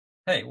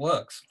Hey, it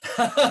works.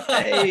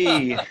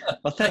 Hey,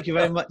 well, thank you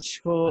very much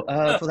for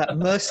that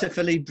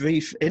mercifully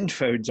brief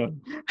intro,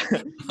 John.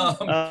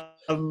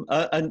 um,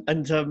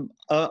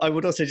 I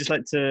would also just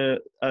like to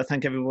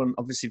thank everyone,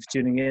 obviously, for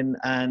tuning in.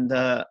 And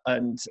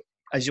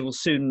as you will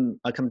soon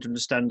come to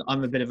understand,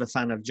 I'm a bit of a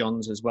fan of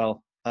John's as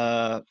well.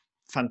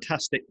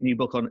 Fantastic new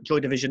book on Joy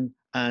Division,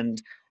 and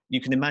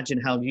you can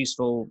imagine how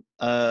useful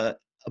a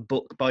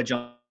book by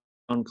John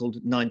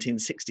called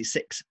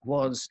 1966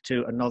 was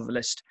to a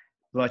novelist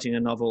writing a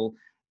novel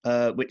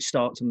which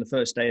starts on the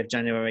first day of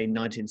January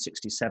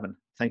 1967.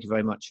 Thank you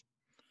very much.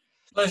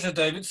 Pleasure,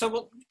 David.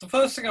 So the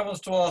first thing I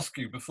want to ask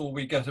you before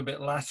we get a bit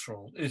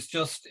lateral is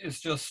just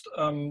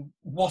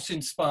what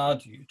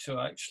inspired you to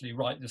actually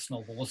write this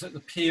novel? Was it the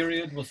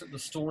period? Was it the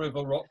story of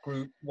a rock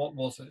group? What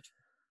was it? It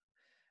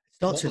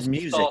starts with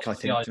music, I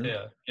think. The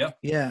idea? Yeah.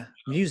 Yeah,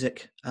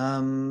 music.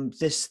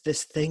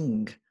 This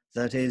thing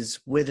that is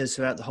with us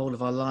throughout the whole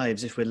of our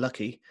lives, if we're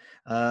lucky,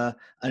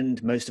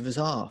 and most of us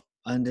are,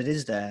 and it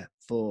is there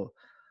for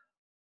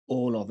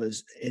all of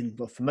us,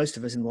 for most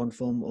of us in one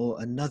form or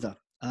another.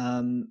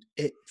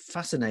 It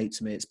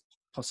fascinates me. It's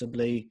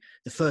possibly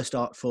the first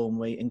art form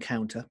we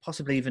encounter,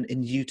 possibly even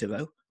in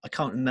utero. I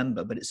can't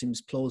remember, but it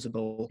seems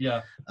plausible.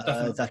 Yeah,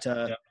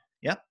 definitely.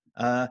 Yeah.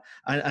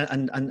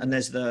 And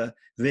there's the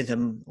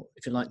rhythm,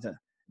 if you like, the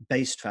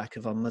bass track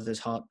of our mother's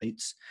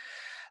heartbeats.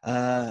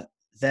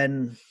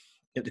 Then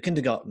at the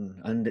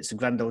kindergarten, and it's the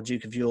Grand Old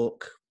Duke of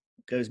York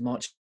goes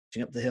marching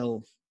up the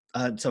hill.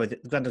 The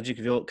Grand Old Duke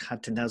of York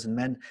had 10,000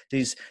 men.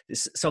 These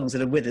songs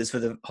that are with us for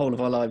the whole of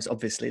our lives,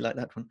 obviously, like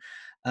that one.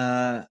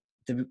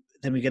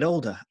 Then we get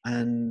older,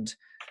 and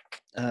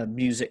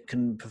music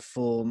can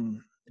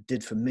perform,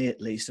 did for me at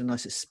least, and I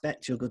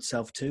suspect your good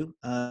self too.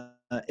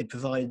 It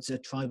provides a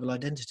tribal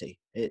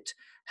identity. It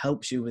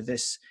helps you with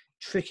this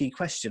tricky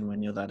question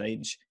when you're that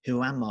age: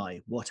 who am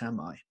I? What am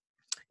I?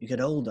 You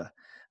get older.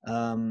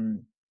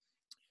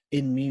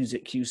 In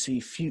music, you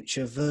see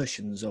future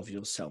versions of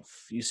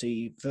yourself. You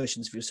see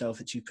versions of yourself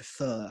that you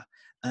prefer,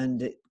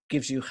 and it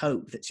gives you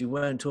hope that you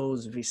won't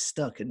always be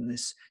stuck in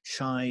this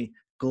shy,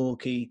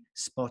 gawky,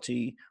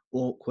 spotty,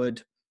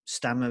 awkward,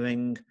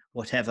 stammering,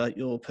 whatever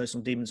your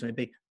personal demons may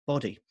be,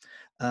 body.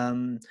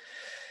 You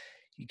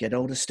get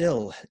older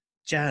still.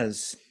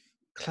 Jazz,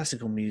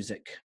 classical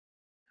music,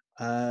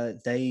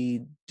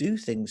 they do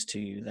things to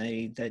you.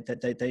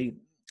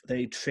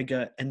 They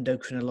trigger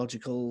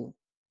endocrinological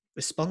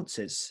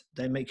responses.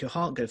 They make your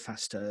heart go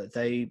faster.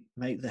 They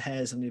make the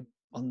hairs on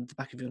the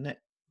back of your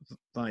neck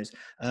rise.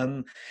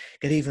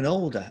 Get even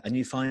older, and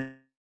you find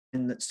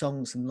that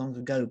songs from long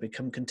ago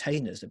become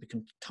containers. They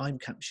become time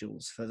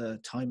capsules for the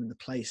time and the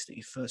place that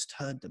you first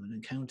heard them and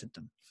encountered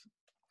them.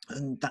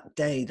 And that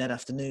day, that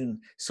afternoon,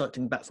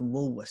 cycling back from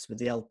Woolworths with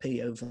the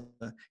LP over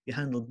your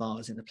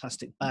handlebars in a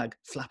plastic bag,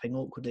 flapping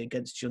awkwardly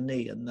against your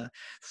knee, and the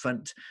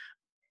front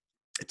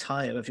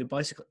tire of your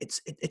bicycle,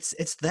 it's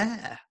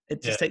there.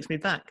 It just takes me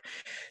back.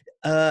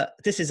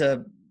 This is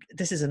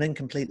an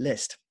incomplete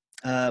list.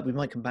 We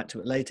might come back to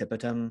it later,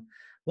 but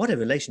what a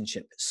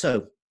relationship.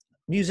 So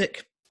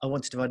music, I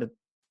wanted to write a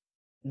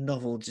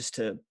novel just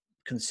to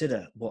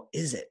consider what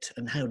is it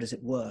and how does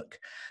it work.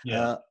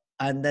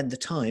 And then the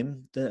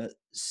time, the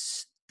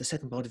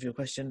second part of your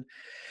question,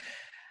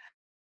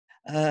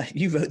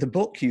 you wrote the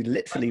book. You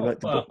literally wrote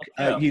the book.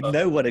 You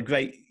know what a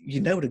great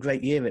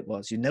year it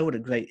was. You know what a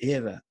great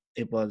era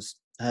it was.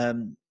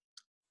 The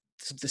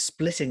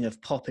splitting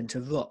of pop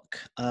into rock,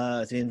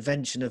 the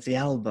invention of the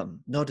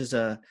album, not as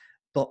a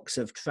box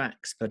of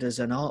tracks, but as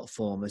an art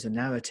form, as a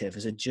narrative,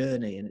 as a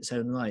journey in its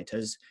own right,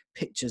 as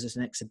pictures, as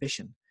an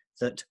exhibition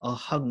that are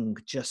hung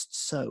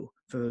just so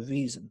for a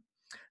reason.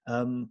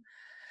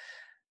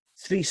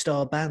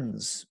 3-star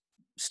bands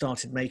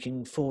started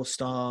making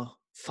 4-star,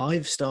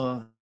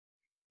 5-star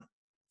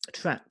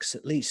tracks,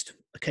 at least,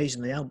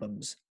 occasionally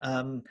albums.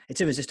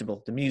 It's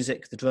irresistible. The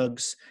music, the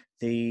drugs,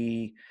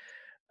 the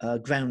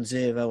ground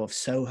zero of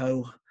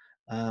Soho,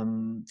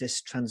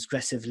 this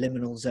transgressive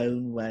liminal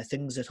zone where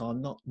things that are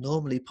not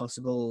normally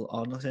possible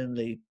are not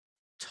only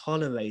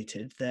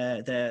tolerated,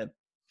 they're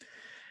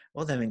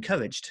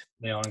encouraged.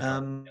 They are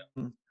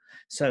encouraged.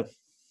 So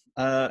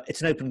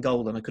it's an open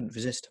goal, and I couldn't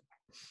resist.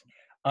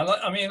 I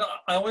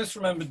always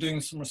remember doing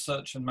some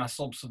research in mass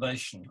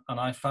observation, and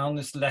I found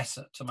this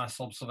letter to mass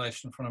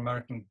observation from an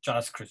American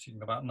jazz critic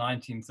in about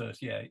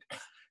 1938,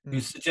 who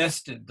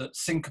suggested that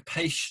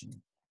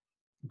syncopation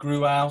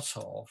grew out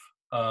of,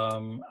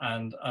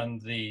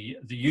 and the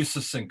use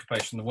of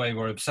syncopation, the way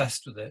we're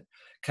obsessed with it,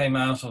 came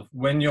out of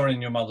when you're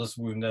in your mother's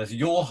womb, there's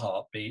your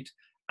heartbeat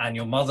and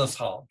your mother's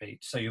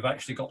heartbeat. So you've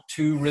actually got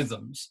two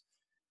rhythms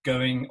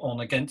going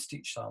on against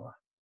each other,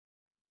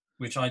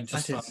 which I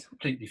just found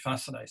completely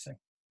fascinating.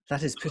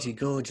 That is pretty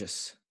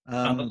gorgeous.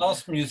 And the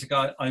last music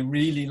I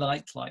really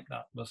liked like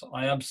that was,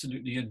 I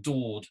absolutely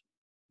adored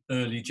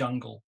early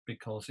jungle,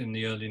 because in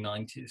the early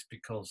 90s,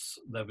 because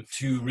there were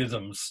two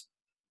rhythms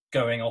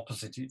going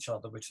opposite each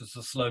other, which is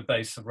the slow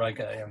bass of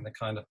reggae and the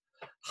kind of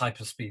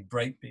hyperspeed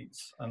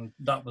breakbeats. And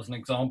that was an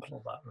example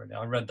of that, really.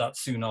 I read that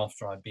soon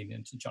after I'd been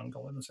into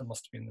jungle. It must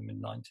have been in the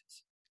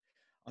mid-90s.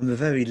 I'm a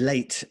very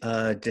late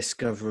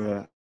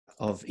discoverer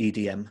of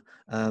EDM,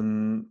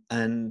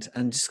 and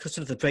just sort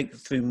of the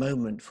breakthrough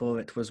moment for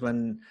it was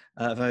when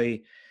a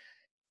very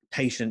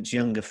patient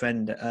younger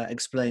friend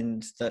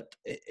explained that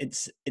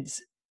it's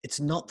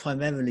not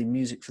primarily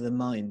music for the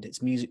mind;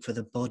 it's music for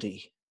the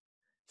body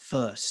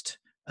first.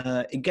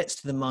 It gets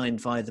to the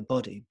mind via the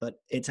body, but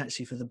it's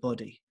actually for the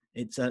body.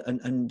 It's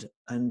and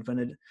when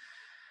a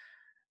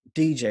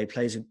DJ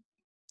plays a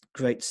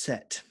great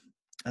set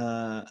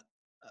uh,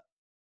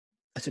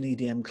 at an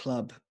EDM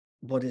club,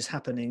 what is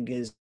happening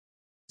is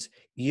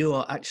you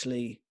are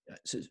actually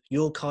so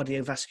your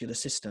cardiovascular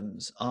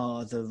systems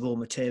are the raw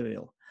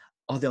material,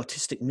 are the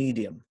artistic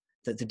medium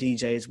that the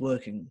DJ is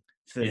working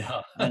through,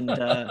 Yeah. and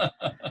uh,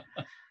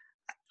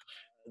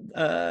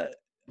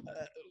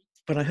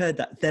 when I heard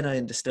that, then I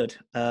understood,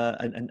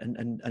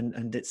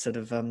 and it's sort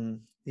of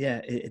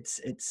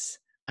it's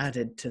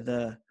added to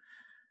the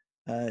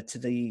to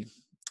the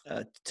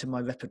to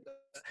my to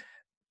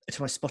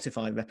my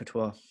Spotify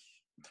repertoire.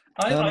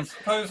 I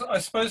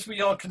suppose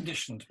we are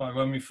conditioned by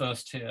when we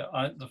first hear.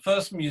 The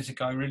first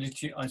music I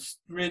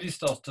really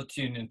started to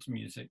tune into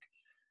music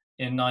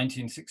in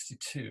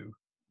 1962,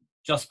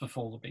 just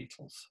before the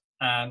Beatles.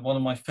 And one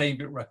of my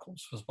favorite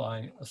records was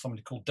by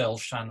somebody called Del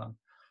Shannon.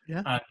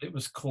 Yeah. And it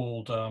was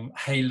called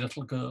Hey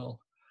Little Girl.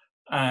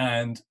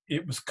 And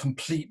it was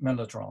complete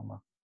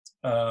melodrama.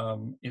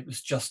 It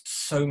was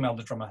just so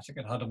melodramatic.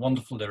 It had a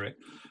wonderful lyric.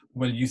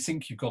 Well, you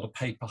think you've got a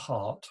paper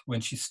heart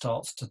when she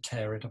starts to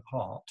tear it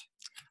apart.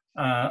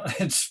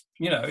 It's,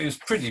 it's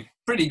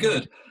pretty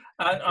good.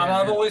 And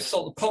I've always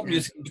thought the pop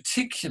music in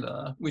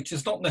particular, which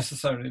is not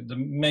necessarily the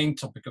main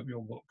topic of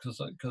your book,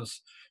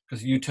 because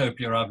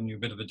Utopia Avenue, a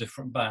bit of a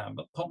different band,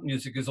 but pop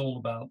music is all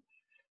about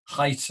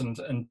heightened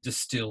and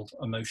distilled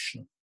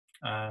emotion.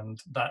 And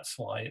that's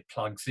why it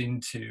plugs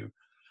into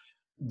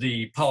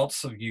the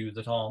parts of you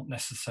that aren't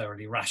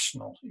necessarily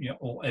rational,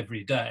 or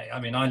everyday. I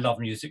mean, I love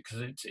music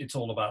because it's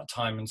all about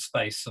time and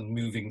space and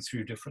moving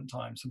through different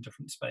times and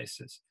different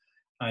spaces.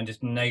 And it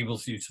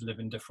enables you to live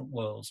in different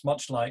worlds,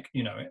 much like,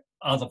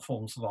 other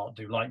forms of art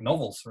do, like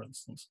novels, for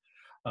instance.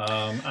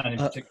 And in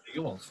particular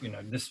yours,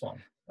 this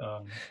one.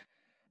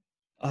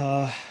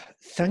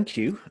 Thank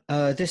you.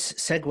 This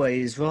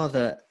segues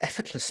rather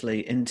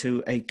effortlessly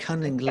into a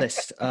cunning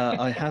list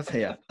I have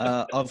here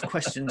of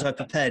questions I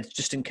prepared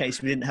just in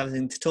case we didn't have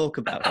anything to talk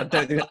about. I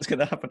don't think that's going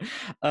to happen.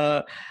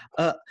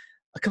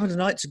 A couple of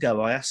nights ago,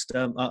 I asked.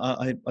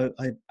 I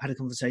had a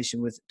conversation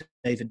with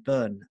David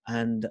Byrne,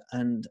 and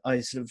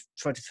I sort of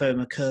tried to throw him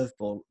a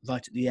curveball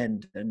right at the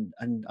end, and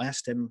I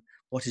asked him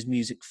what is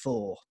music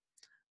for.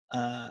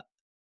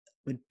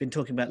 We'd been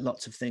talking about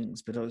lots of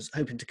things, but I was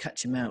hoping to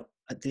catch him out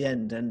at the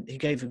end, and he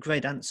gave a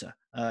great answer.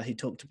 He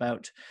talked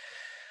about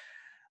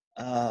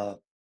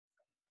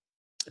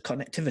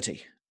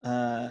connectivity.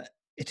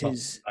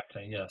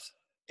 Exactly, yes.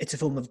 It's a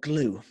form of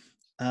glue,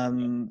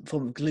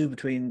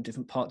 between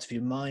different parts of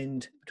your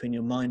mind, between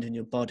your mind and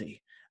your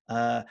body,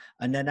 and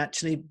then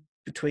actually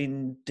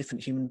between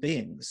different human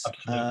beings.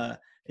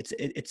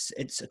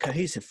 It's a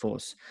cohesive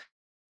force.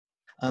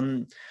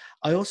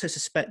 I also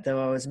suspect there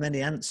are as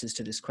many answers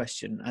to this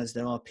question as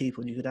there are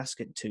people you could ask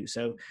it to.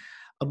 So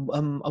I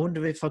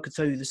wonder if I could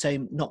throw you the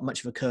same, not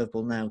much of a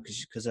curveball now,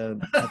 because I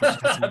bet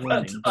you've had some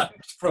warning. Time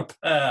to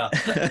prepare.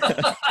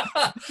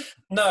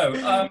 No,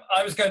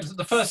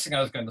 the first thing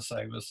I was going to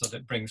say was that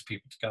it brings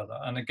people together.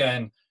 And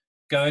again,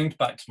 going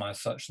back to my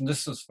search, and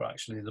this was for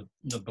actually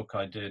the book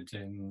I did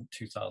in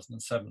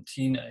 2007,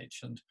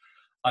 Teenage, and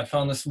I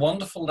found this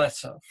wonderful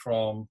letter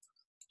from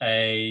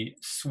a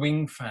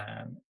swing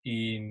fan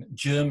in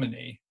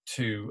Germany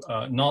to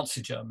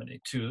Nazi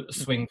Germany to a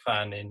swing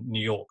fan in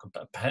New York,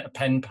 a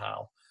pen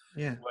pal,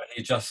 where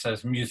he just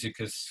says music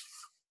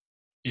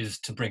is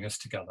to bring us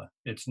together.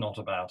 It's not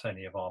about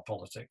any of our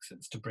politics.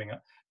 It's to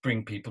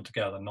bring people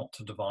together, not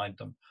to divide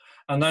them.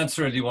 And that's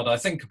really what I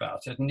think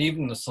about it. And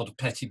even the sort of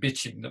petty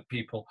bitching that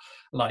people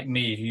like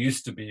me, who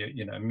used to be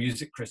a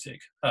music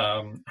critic,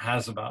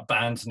 has about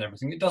bands and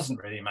everything, it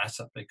doesn't really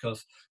matter,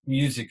 because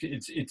music,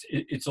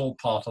 it's all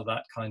part of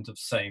that kind of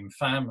same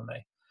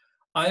family.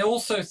 I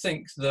also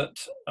think that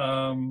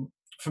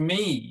for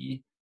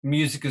me,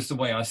 music is the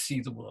way I see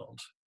the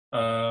world.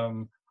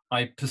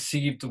 I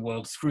perceived the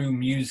world through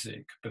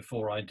music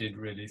before I did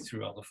really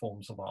through other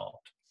forms of art.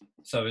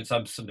 So it's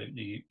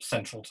absolutely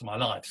central to my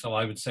life. So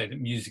I would say that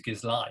music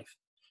is life,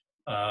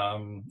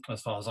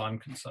 as far as I'm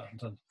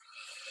concerned. And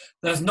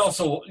there's not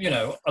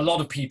a lot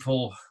of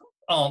people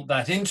aren't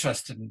that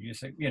interested in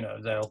music.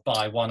 They'll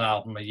buy one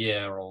album a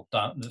year, or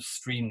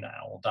stream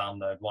now, or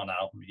download one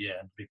album a year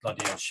and be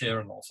bloody Ed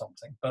Sheeran or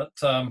something. But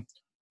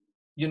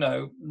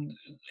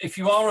if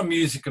you are a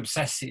music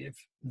obsessive,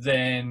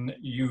 then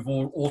you've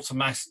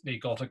automatically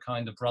got a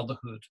kind of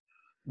brotherhood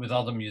with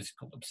other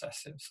musical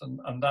obsessives,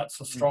 and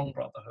that's a strong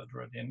brotherhood,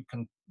 really, and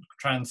can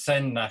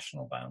transcend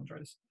national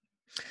boundaries,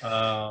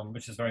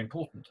 which is very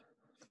important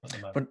at the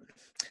moment.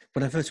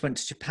 When I first went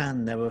to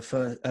Japan, there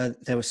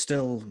were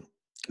still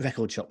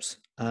record shops,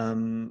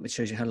 which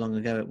shows you how long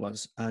ago it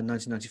was,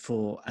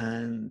 1994,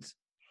 and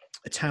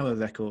Tower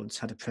Records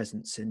had a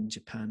presence in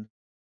Japan.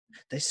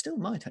 They still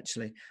might,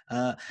 actually.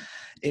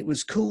 It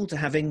was cool to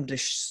have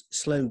English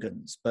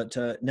slogans, but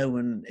no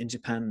one in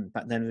Japan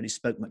back then really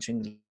spoke much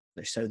English.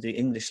 So the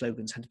English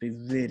slogans had to be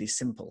really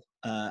simple.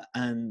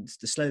 And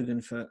the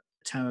slogan for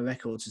Tower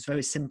Records was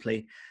very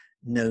simply,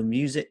 no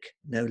music,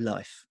 no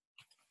life.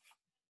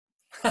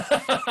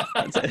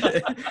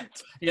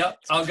 Yeah,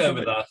 I'll go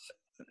with that.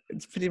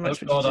 It's pretty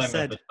much oh, what God, you just I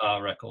remember said.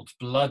 Tower Records.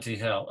 Bloody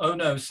hell. Oh,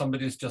 no,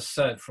 somebody's just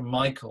said from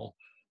Michael,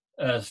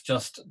 has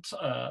just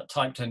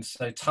typed in to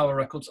say Tower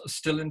Records are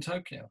still in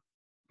Tokyo.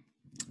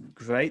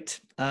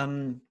 Great.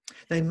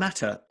 They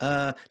matter.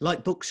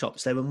 Like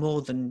bookshops, they were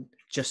more than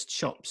just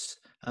shops.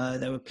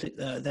 There were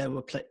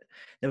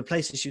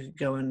places you could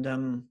go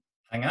and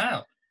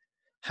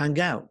hang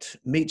out,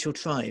 meet your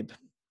tribe.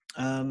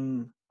 I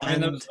mean,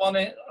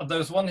 there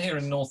was one here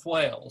in North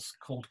Wales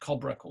called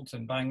Cobb Records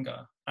in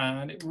Bangor,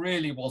 and it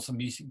really was a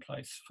meeting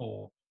place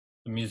for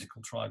the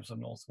musical tribes of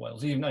North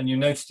Wales. And you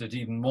noticed it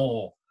even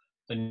more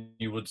than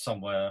you would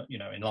somewhere,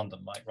 in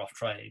London, like Rough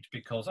Trade,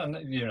 because,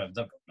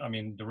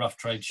 the Rough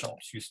Trade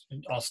shops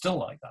are still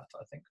like that,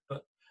 I think,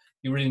 but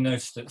you really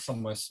noticed it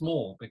somewhere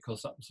small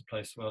because that was a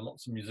place where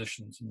lots of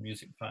musicians and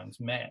music fans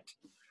met.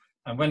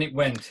 And when it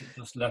went, it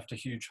just left a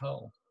huge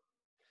hole.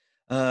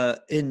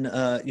 In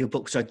your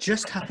books, I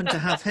just happen to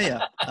have here,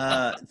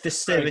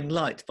 This Searing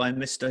Light by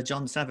Mr.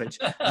 Jon Savage.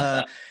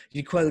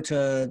 You quote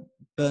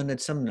Bernard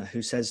Sumner,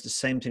 who says the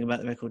same thing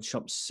about the record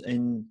shops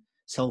in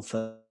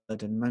Salford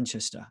and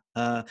Manchester.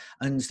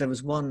 And there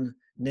was one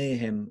near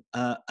him,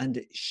 and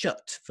it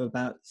shut for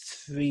about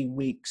 3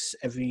 weeks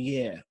every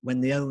year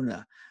when the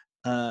owner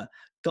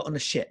got on a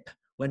ship,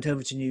 went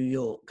over to New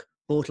York,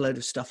 bought a load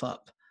of stuff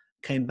up,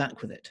 came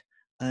back with it.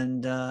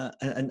 And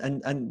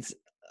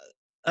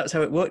that's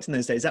how it worked in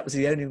those days. That was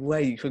the only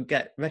way you could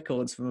get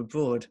records from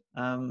abroad.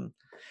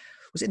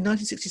 Was it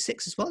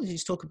 1966 as well? Did you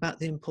just talk about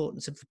the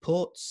importance of the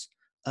ports,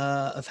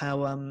 of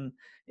how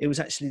it was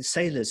actually the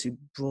sailors who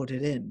brought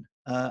it in?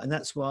 And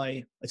that's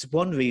why, it's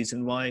one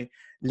reason why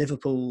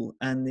Liverpool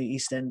and the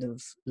East End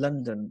of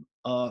London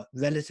are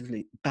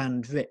relatively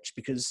band rich,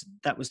 because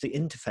that was the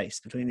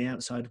interface between the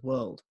outside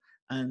world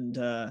and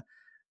the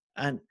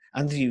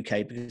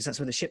UK, because that's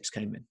where the ships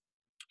came in.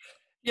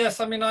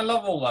 Yes, I mean, I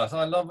love all that.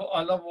 I love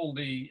all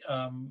the,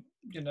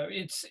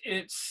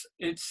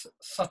 it's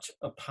such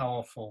a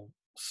powerful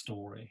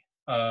story.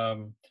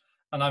 And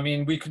I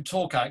mean, we could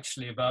talk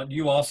actually about,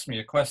 you asked me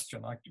a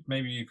question,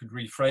 maybe you could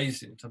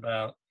rephrase it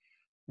about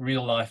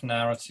real life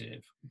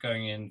narrative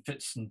going in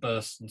fits and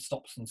bursts and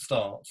stops and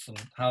starts,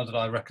 and how did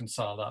I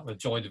reconcile that with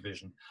Joy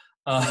Division?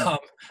 No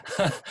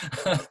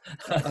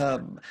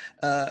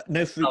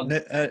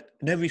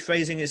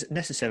rephrasing is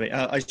necessary.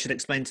 I should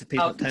explain to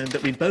people at home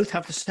that we both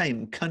have the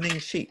same cunning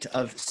sheet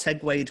of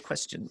segued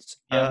questions.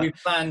 Yeah, we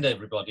planned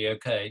everybody,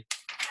 okay.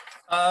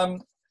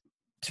 To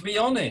be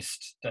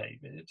honest,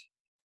 David,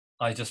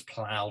 I just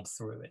ploughed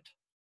through it.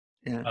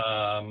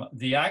 Yeah.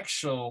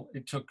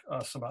 It took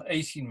us about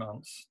 18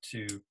 months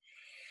to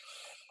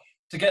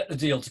get the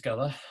deal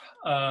together,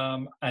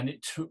 and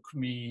it took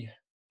me,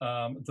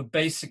 the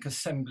basic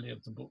assembly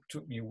of the book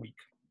took me a week,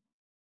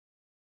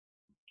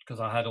 because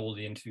I had all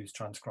the interviews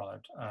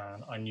transcribed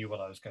and I knew what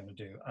I was going to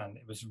do, and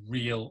it was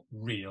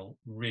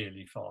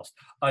really fast.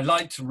 I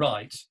like to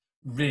write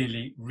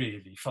really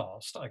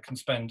fast. I can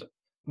spend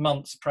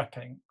months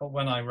prepping, but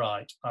when I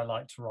write, I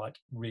like to write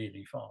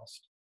really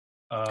fast,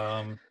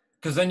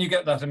 because then you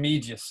get that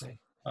immediacy,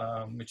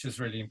 which is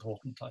really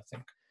important, I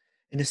think.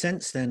 In a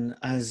sense, then,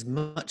 as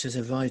much as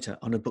a writer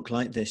on a book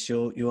like this,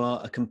 you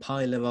are a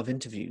compiler of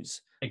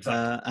interviews.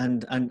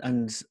 Exactly.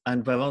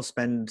 And where I'll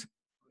spend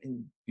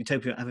in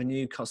Utopia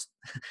Avenue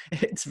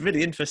it's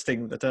really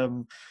interesting that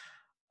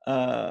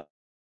that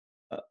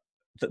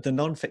the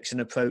non-fiction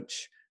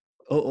approach,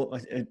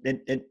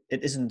 it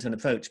isn't an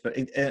approach, but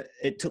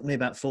it took me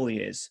about 4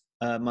 years.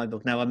 My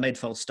book. Now I made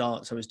false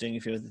starts. I was doing a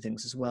few other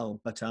things as well,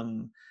 but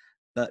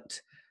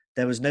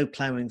there was no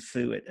ploughing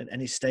through it at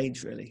any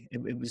stage really.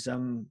 It was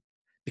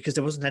because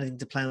there wasn't anything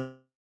to plough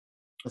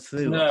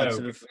through. No, I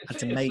sort of had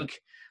to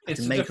make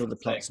all the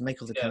plots, thing.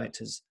 make all the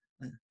characters,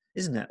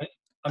 isn't it?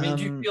 I mean,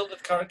 do you feel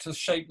that characters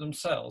shape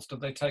themselves? Do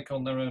they take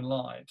on their own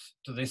lives?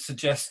 Do they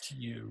suggest to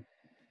you?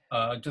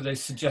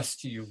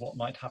 What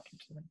might happen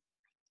to them?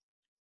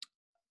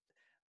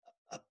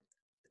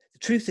 The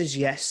truth is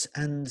yes,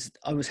 and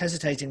I was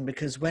hesitating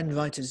because when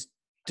writers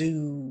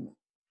do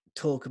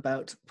talk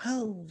about,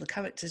 well, the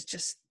characters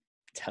just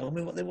tell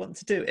me what they want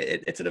to do,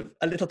 it's sort of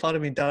a little part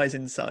of me dies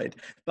inside,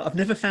 but I've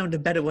never found a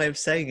better way of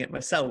saying it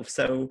myself,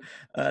 so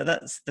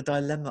that's the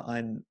dilemma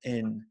I'm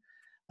in.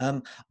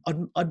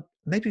 I'd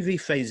maybe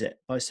rephrase it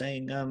by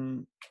saying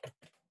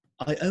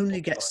I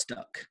only get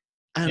stuck,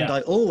 and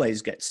I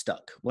always get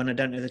stuck when I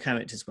don't know the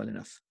characters well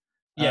enough.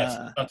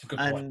 Yes, that's a good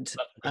point.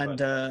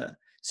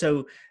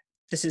 So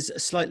this is a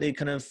slightly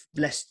kind of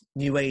less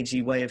new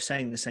agey way of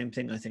saying the same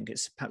thing. I think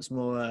it's perhaps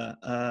more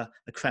a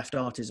craft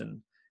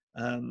artisan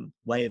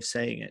way of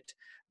saying it.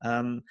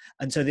 And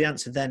so the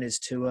answer then is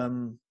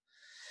to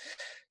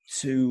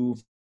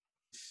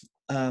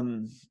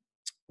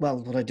well,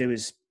 what I do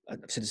is, I've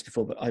said this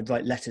before, but I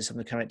write letters from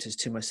the characters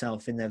to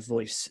myself in their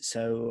voice.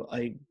 So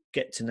I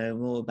get to know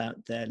more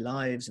about their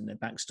lives and their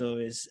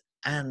backstories,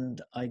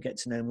 and I get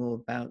to know more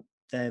about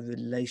their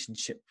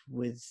relationship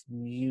with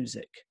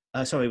music.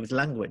 Sorry, with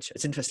language.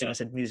 It's interesting I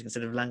said music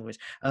instead of language.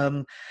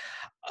 I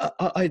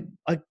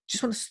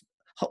just want to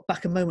hop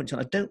back a moment, John.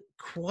 I don't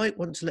quite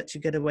want to let you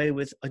get away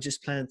with I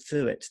just planned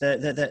through it.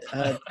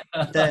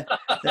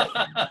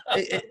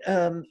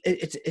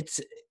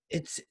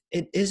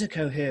 It is a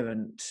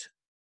coherent,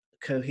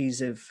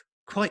 cohesive,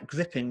 quite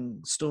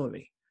gripping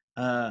story.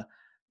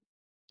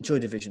 Joy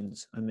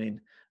Divisions, I mean,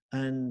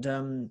 and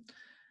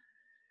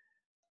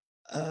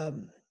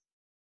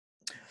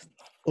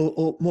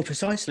or more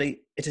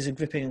precisely, it is a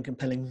gripping and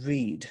compelling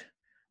read.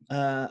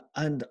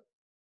 And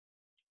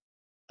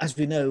as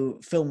we know,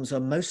 films are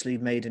mostly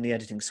made in the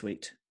editing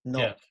suite,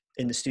 not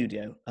in the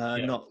studio,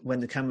 not when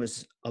the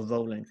cameras are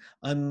rolling.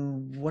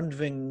 I'm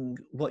wondering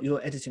what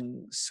your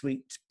editing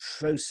suite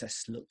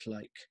process looked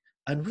like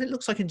and what it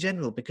looks like in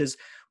general, because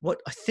what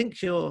I think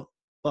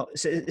well,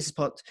 so this is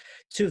part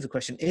two of the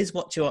question, is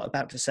what you're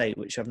about to say,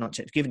 which I've not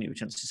yet given you a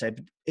chance to say,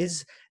 but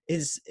is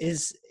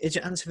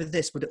your answer for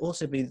this, would it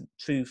also be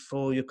true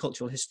for your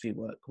cultural history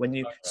work, when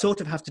you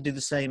sort of have to do the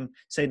same,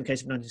 say in the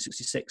case of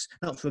 1966,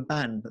 not for a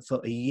band, but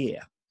for a year?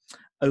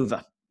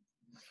 Over.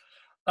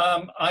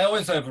 I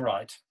always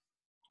overwrite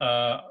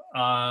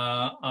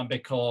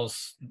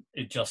because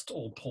it just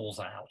all pulls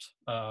out.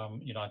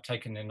 I've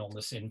taken in all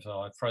this info,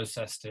 I've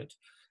processed it,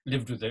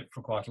 lived with it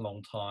for quite a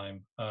long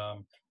time.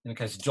 In the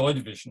case of Joy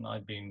Division,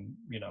 I've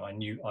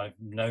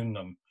known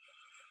them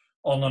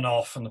on and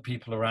off and the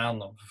people around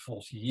them for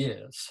 40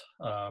 years.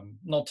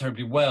 Not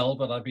terribly well,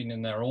 but I've been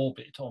in their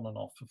orbit on and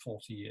off for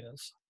 40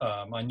 years.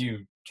 I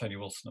knew Tony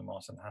Wilson and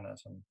Martin Hannett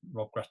and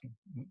Rob Gretton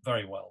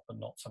very well, but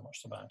not so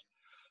much the band.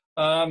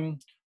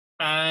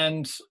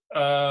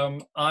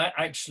 I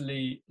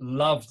actually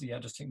love the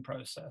editing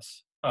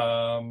process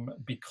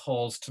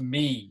because to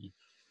me,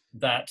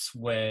 that's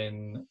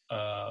when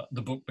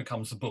the book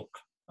becomes a book.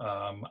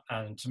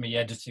 And to me,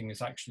 editing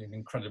is actually an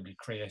incredibly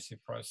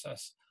creative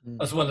process,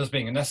 as well as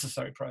being a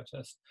necessary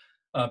process,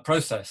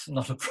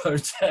 not a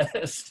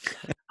protest.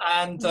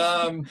 And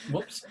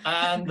whoops,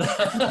 and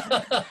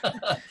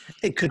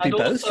it could be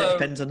both. Also, it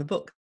depends on the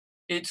book.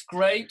 It's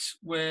great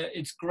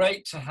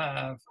to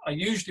have. I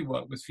usually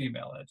work with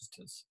female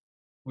editors,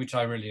 which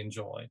I really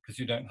enjoy because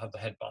you don't have the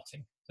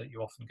headbutting that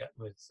you often get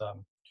with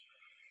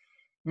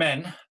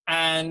men,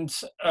 and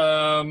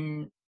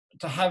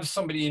to have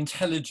somebody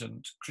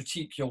intelligent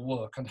critique your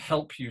work and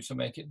help you to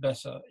make it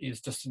better is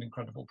just an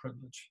incredible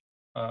privilege.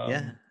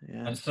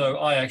 And so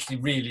I actually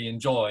really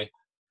enjoy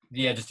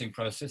the editing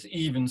process,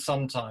 even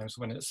sometimes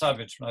when it's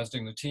Savage. When I was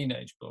doing the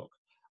teenage book,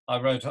 I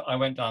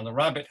went down the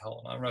rabbit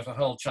hole and I wrote a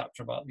whole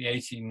chapter about the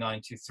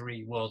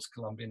 1893 World's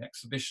Columbian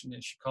Exhibition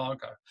in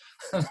Chicago.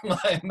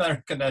 My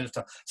American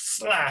editor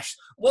slashed,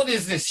 "What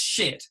is this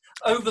shit?"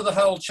 over the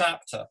whole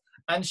chapter.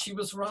 And she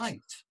was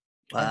right.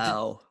 Wow. I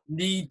didn't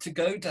need to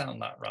go down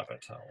that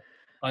rabbit hole.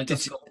 I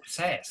just got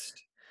obsessed.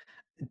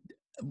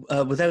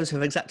 Were those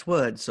her exact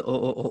words,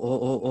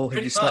 or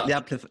have you slightly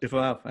amplified?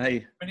 Wow,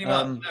 hey. Pretty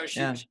much.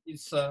 No,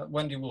 she's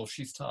Wendy Wolf.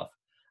 She's tough,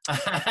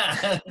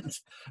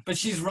 but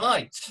she's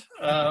right.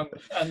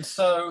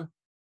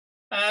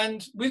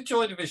 And with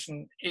Joy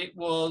Division,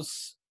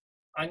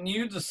 I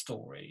knew the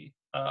story.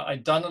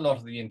 I'd done a lot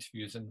of the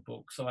interviews in the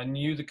book, so I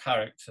knew the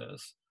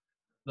characters.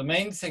 The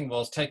main thing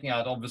was taking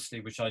out, obviously,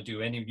 which I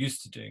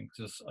used to doing,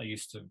 because I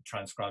used to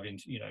transcribe,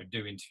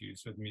 do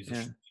interviews with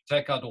musicians. You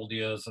take out all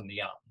the ers and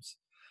the ums,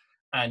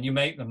 and you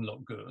make them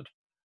look good,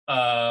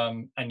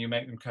 and you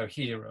make them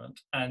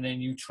coherent, and then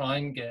you try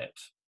and get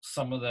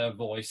some of their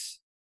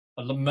voice,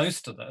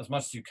 most of that, as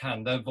much as you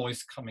can, their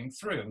voice coming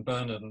through. And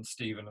Bernard and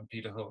Stephen and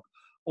Peter Hook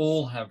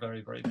all have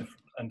very, very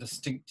different and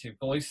distinctive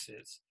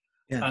voices.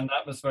 Yeah. And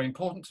that was very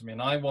important to me.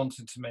 And I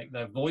wanted to make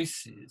their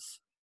voices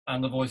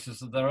and the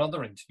voices of their other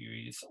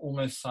interviewees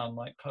almost sound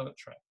like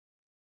poetry.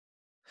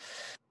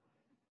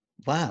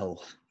 Wow.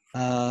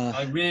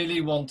 I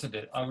really wanted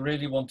it. I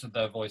really wanted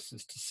their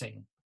voices to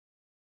sing.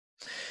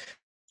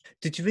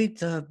 Did you read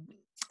the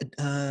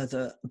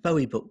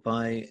Bowie book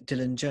by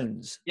Dylan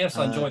Jones? Yes,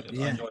 I enjoyed it.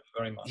 Yeah. I enjoyed it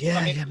very much.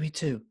 Yeah, me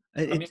too.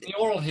 The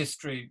oral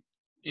history,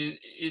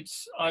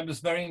 I was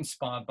very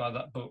inspired by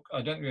that book.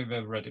 I don't think I've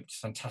ever read it. It's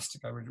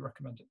fantastic. I really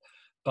recommend it.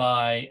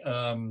 By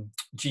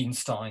Gene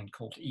Stein,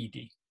 called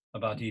Edie,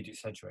 about Edie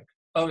Sedgwick.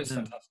 Oh, it's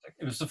fantastic.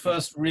 It was the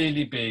first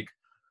really big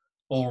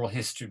oral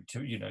history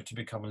to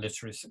become a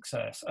literary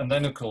success. And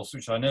then, of course,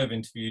 which I know have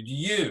interviewed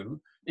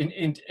you,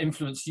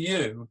 influenced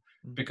you,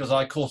 because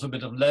I caught a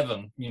bit of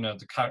Levin,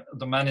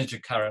 the manager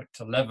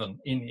character Levin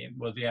in it,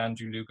 were the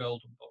Andrew Lou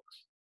Golden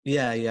books.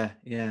 Yeah.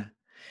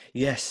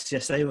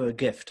 Yes, they were a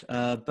gift,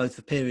 both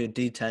for period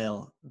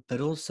detail, but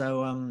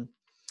also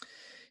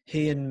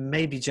he and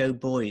maybe Joe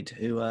Boyd,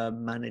 who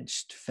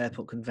managed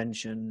Fairport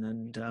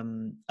Convention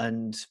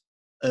and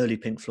early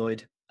Pink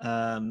Floyd,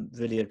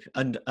 really,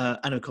 and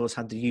of course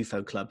had the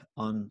UFO Club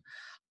on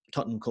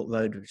Tottenham Court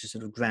Road, which is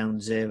sort of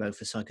ground zero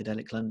for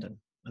psychedelic London.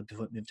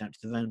 before it moved out to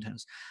the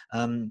Roundhouse.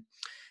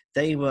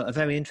 They were a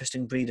very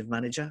interesting breed of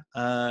manager,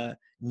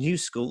 new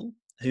school,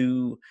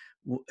 who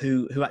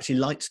actually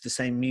liked the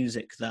same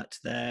music that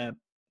their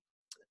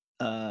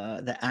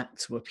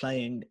acts were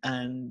playing,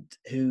 and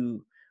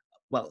who,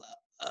 well,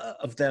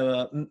 there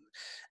are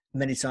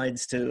many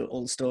sides to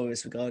all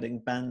stories regarding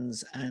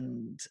bands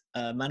and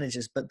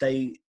managers, but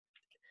they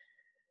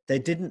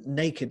didn't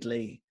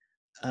nakedly,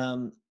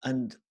 and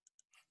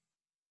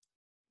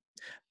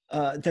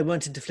they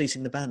weren't into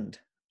fleecing the band.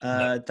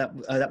 No.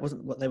 That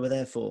wasn't what they were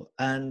there for.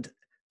 And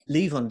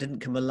Levon didn't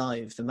come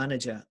alive, the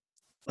manager.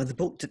 Well,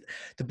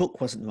 the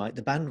book wasn't right,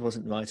 the band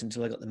wasn't right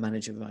until I got the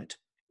manager right.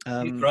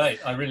 He's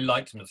great. I really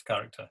liked him as a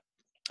character.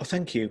 Oh,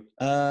 thank you.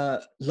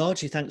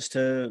 Largely thanks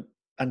to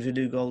Andrew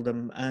Loog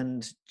Oldham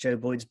and Joe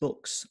Boyd's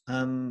books.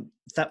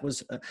 That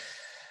was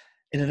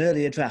in an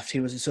earlier draft. He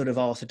was a sort of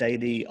Arthur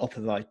Daly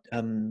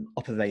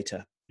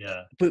operator.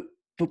 Yeah. But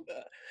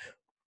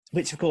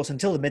which, of course,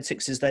 until the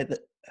mid-60s,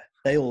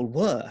 they all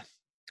were,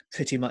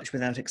 pretty much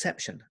without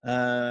exception.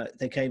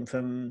 They came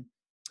from.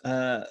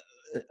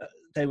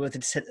 They were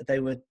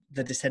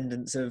the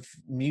descendants of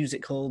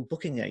music hall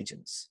booking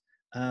agents,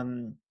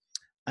 and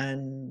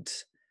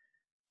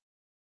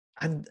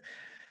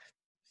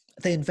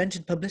they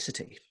invented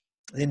publicity.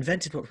 They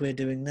invented what we're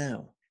doing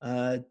now.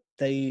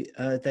 They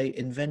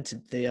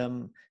invented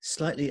the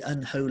slightly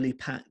unholy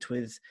pact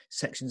with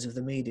sections of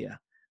the media.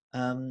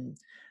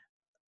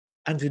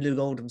 Andrew Loog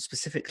Oldham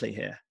specifically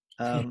here,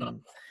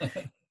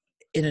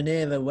 in an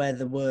era where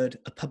the word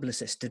a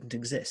publicist didn't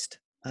exist.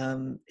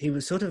 He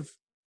was sort of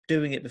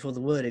doing it before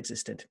the word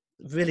existed.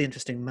 Really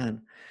interesting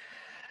man.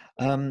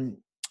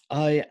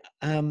 I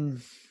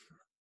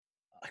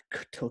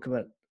could talk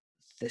about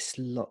this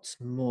lots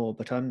more,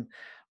 but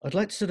I'd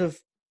like to sort of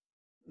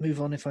move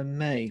on, if I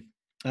may.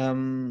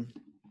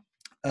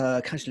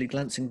 Casually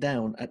glancing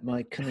down at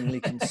my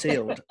cunningly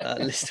concealed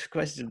list of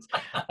questions.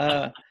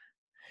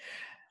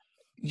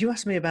 You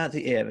asked me about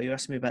the era, you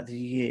asked me about the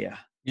year.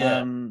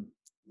 Yeah.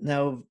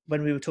 Now,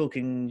 when we were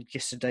talking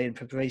yesterday in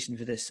preparation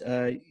for this,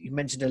 you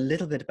mentioned a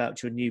little bit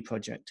about your new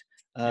project,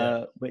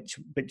 which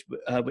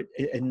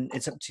and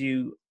it's up to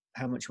you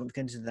how much you want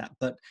to get into that,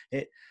 but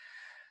it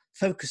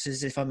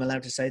focuses, if I'm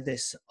allowed to say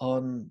this,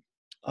 on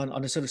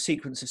a sort of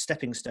sequence of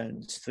stepping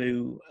stones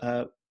through,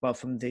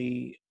 from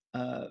the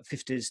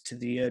 50s to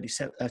the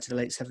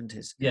late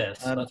 70s.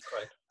 Yes, that's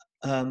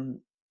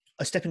right.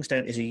 A stepping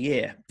stone is a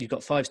year. You've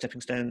got 5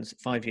 stepping stones,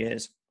 5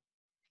 years.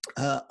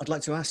 I'd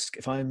like to ask,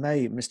 if I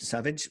may, Mr.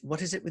 Savage,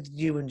 what is it with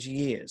you and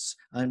years,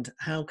 and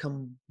how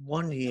come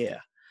 1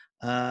 year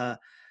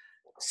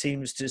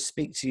seems to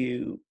speak to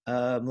you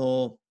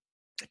more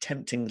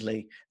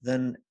temptingly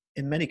than,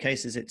 in many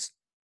cases, it's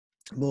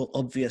more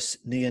obvious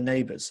near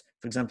neighbours?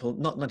 For example,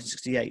 not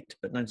 1968,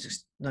 but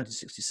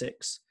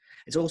 1966.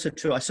 It's also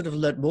true, I sort of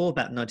learned more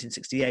about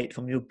 1968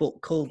 from your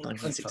book called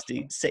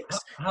 1966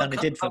 than I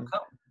did from...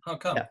 How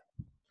come? Yeah.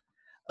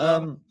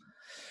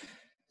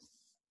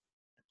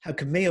 How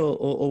come me,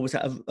 or was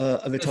that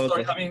a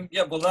rhetorical? Sorry, I mean,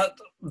 yeah, well,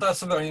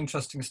 that's a very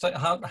interesting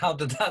statement. How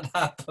did that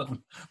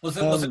happen? Was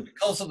it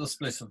because of the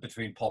split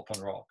between pop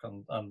and rock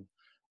and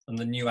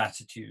the new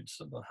attitudes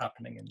that were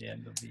happening in the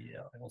end of the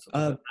year? Was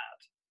it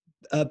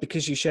that?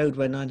 Because you showed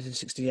where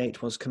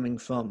 1968 was coming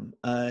from.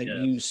 Yes.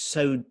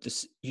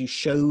 You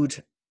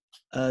showed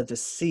the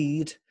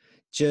seed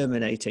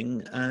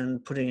germinating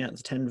and putting out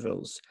the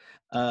tendrils,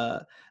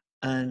 and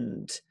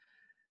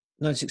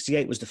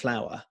 1968 was the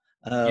flower.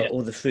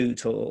 Or the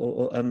fruit,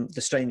 or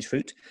the strange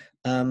fruit,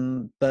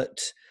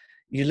 but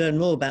you learn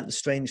more about the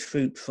strange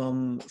fruit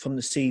from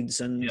the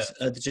seeds and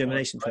the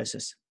germination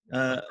process,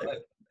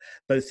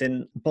 both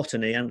in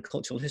botany and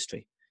cultural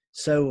history.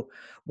 So,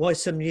 why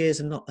some years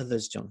and not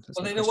others, John?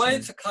 Well, in a way,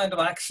 it's a kind of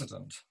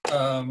accident.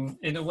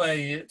 In a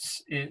way,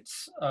 it's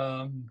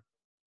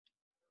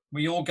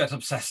we all get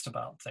obsessed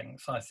about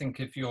things. I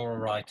think if you're a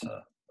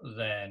writer,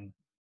 then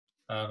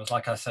it's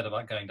like I said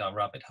about going down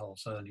rabbit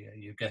holes earlier,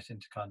 you get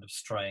into kind of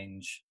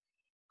strange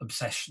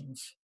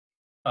obsessions.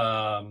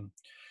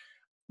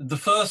 The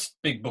first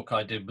big book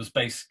I did was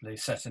basically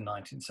set in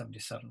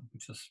 1977,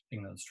 which was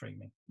England's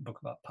Dreaming, a book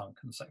about punk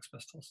and Sex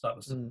Pistols. That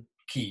was the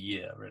key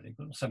year, really.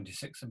 But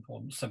 76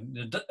 important.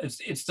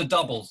 It's the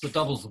doubles. The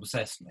doubles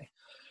obsessed me.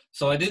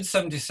 So I did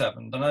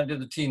 77, then I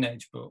did a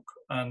teenage book,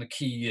 and the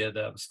key year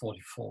there was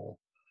 44.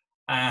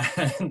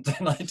 And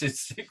then I did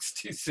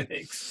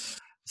 66.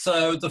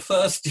 So the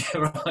first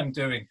year I'm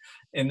doing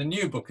in the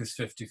new book is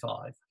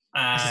 55.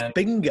 And it's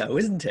bingo,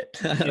 isn't it?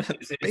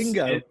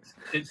 Bingo.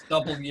 It's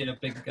double year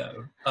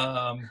bingo.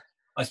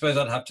 I suppose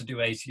I'd have to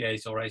do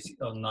 88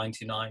 or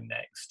 99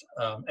 next.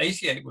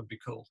 88 would be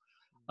cool,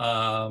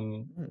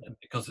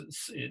 because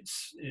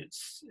it's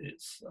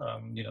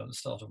the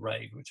start of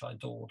rave, which I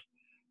adored.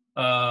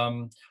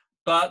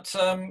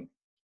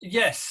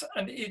 Yes,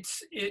 and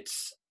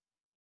it's.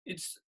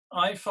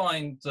 I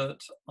find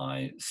that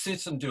I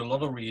sit and do a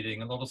lot of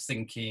reading, a lot of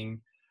thinking,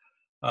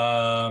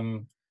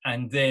 and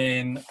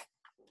then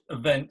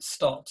events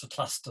start to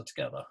cluster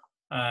together.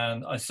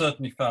 And I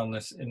certainly found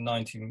this in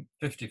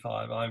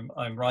 1955.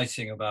 I'm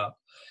writing about,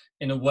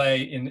 in a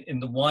way, in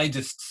the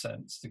widest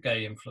sense, the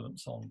gay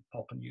influence on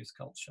pop and youth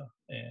culture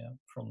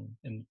from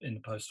in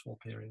the post-war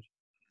period.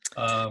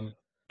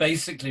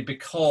 Basically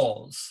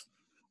because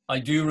I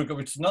do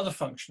regard it's another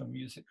function of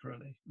music,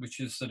 really, which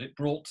is that it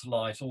brought to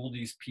light all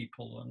these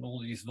people and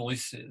all these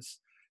voices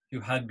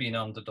who had been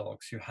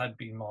underdogs, who had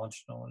been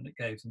marginal, and it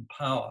gave them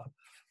power.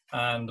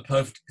 And the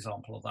perfect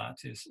example of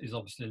that is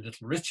obviously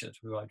Little Richard,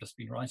 who I've just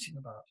been writing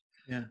about.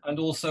 Yeah. And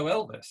also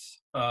Elvis.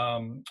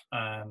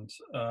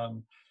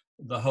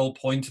 The whole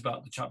point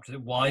about the chapter,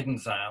 it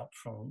widens out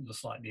from the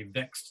slightly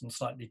vexed and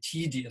slightly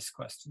tedious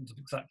questions of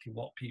exactly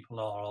what people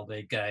are. Are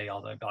they gay?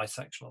 Are they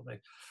bisexual? Are they,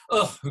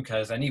 who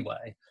cares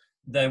anyway?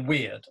 They're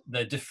weird,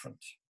 they're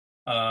different.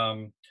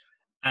 And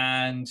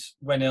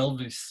when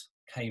Elvis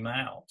came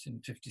out in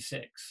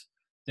 56,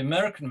 the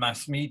American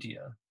mass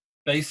media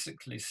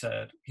basically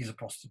said he's a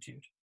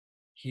prostitute,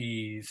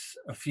 he's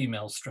a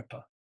female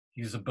stripper,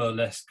 he's a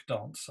burlesque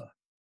dancer,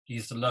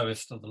 he's the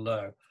lowest of the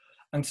low.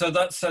 And so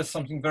that says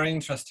something very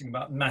interesting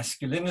about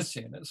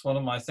masculinity. And it's one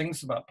of my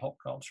things about pop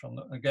culture, and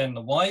again,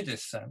 the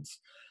widest sense,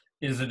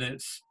 is that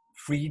it's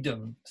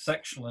freedom,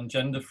 sexual and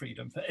gender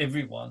freedom for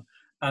everyone.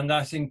 And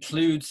that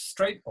includes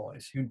straight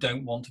boys who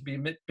don't want to be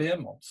beer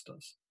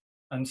monsters.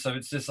 And so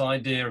it's this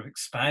idea of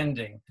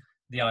expanding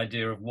the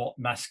idea of what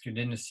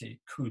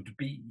masculinity could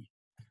be.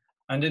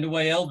 And in a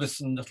way, Elvis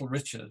and Little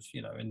Richard,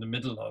 in the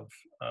middle of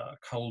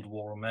Cold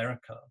War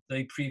America,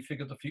 they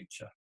prefigure the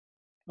future.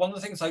 One of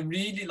the things I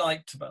really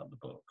liked about the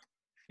book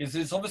is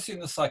it's obviously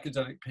in the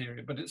psychedelic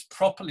period, but it's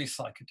properly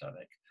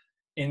psychedelic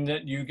in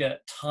that you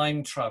get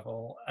time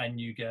travel and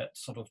you get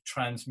sort of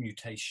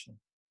transmutation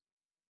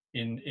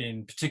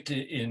in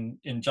particularly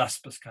in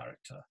Jasper's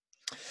character.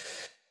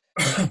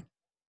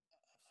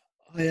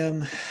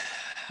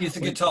 He's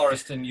the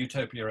guitarist in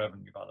Utopia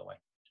Avenue, by the way.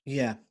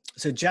 Yeah.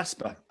 So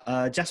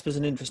Jasper's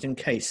an interesting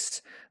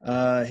case.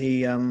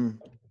 He's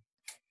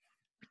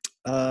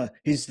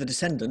the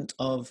descendant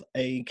of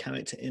a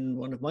character in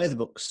one of my other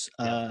books.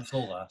 I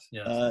saw that.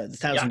 Yes. The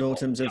Thousand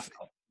Autumns of.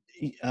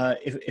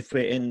 If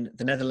we're in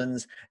the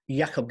Netherlands,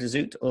 Jacob de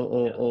Zoet,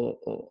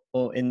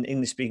 or in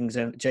English-speaking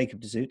zone,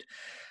 Jacob de Zoet.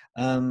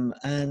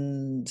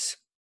 And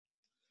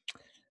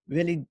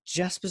really,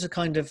 Jasper's a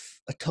kind of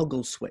a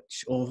toggle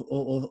switch,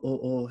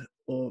 or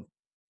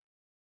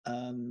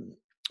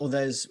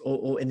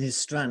in his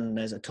strand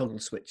there's a toggle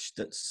switch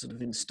that's sort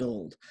of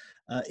installed.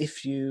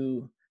 If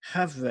you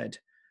have read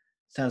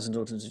Thousand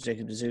Autumns of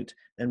Jacob de Zoet,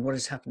 then what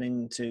is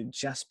happening to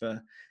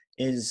Jasper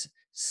is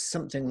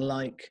something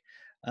like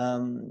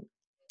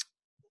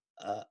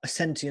a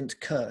sentient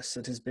curse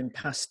that has been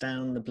passed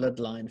down the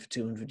bloodline for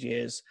 200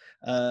 years,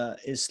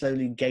 is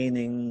slowly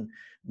gaining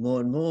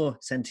more and more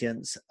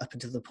sentience up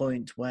until the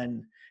point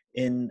when,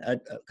 in a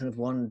kind of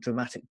one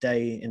dramatic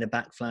day in a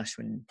backflash,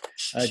 when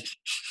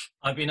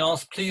I've been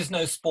asked, please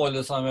no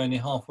spoilers, I'm only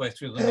halfway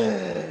through the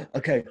novel.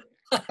 Okay.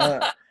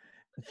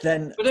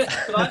 Then but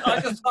I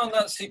just found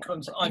that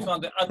sequence, I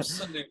found it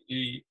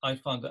absolutely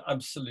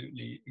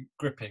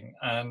gripping.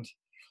 And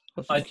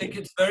I think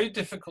it's very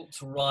difficult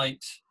to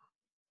write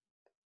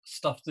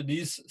stuff that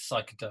is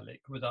psychedelic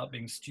without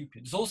being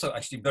stupid. It's also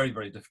actually very,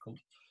 very difficult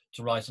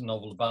to write a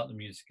novel about the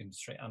music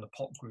industry and a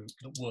pop group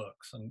that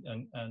works,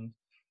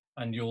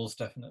 and yours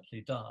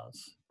definitely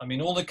does. I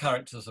mean, all the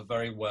characters are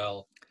very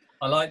well.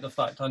 I like the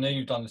fact, I know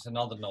you've done this in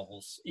other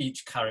novels,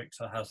 each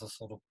character has a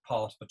sort of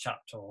part of a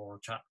chapter or a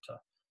chapter,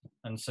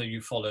 and so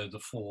you follow the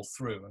four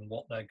through and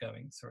what they're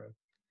going through.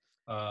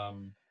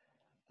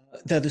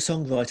 They're the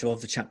songwriter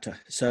of the chapter,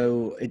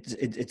 so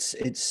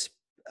it's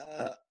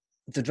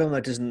the drummer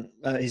doesn't.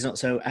 He's not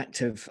so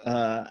active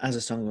as a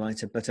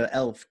songwriter, but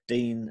Elf,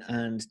 Dean,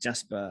 and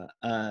Jasper,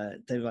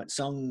 they write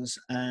songs,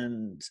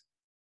 and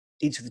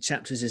each of the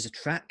chapters is a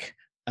track.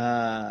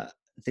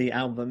 The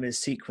album is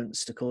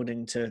sequenced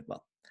according to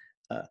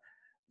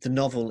the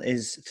novel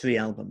is 3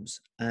 albums,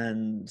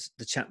 and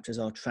the chapters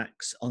are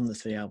tracks on the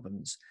 3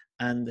 albums,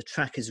 and the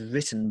track is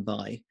written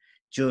by,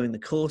 during the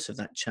course of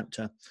that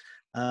chapter,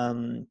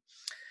 the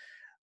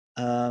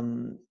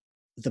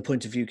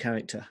point of view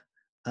character.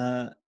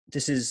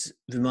 This is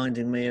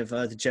reminding me of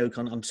the joke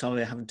on I'm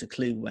Sorry I Haven't a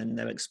Clue, when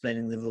they're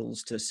explaining the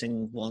rules to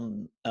sing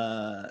one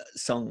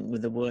song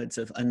with the words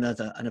of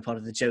another, and a part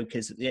of the joke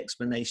is that the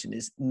explanation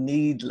is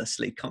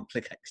needlessly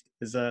complicated,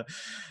 is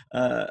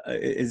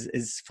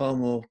far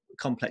more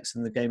complex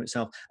than the game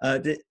itself.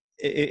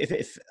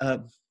 If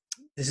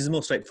this is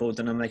more straightforward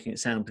than I'm making it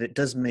sound, but it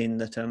does mean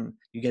that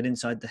you get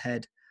inside the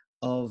head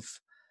of,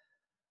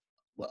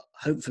 well,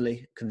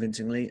 hopefully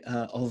convincingly,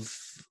 of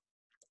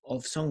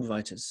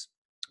songwriters,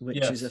 which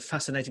is a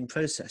fascinating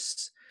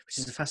process, which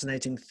is a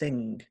fascinating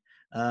thing.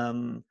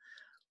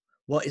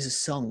 What is a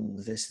song?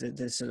 This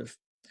sort of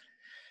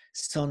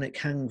sonic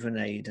hand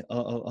grenade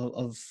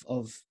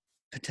of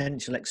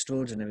potential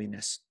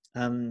extraordinariness.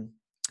 I'm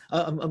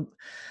going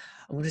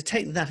to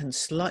take that and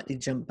slightly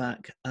jump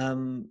back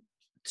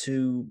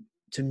to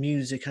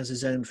music as a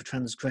zone for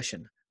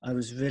transgression. I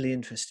was really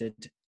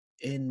interested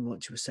in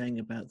what you were saying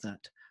about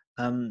that.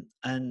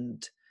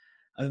 And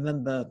I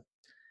remember,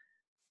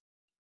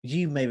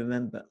 you may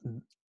remember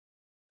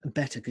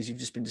better because you've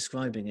just been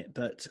describing it,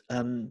 but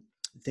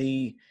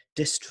the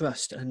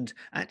distrust and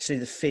actually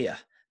the fear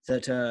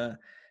that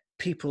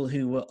people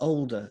who were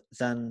older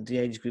than the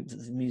age group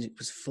that the music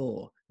was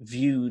for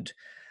viewed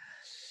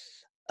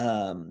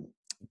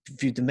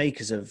the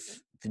makers of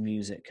the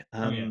music,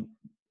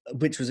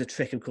 which was a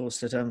trick, of course,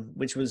 that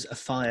which was a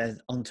fire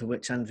onto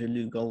which Andrew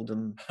Loog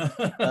Oldham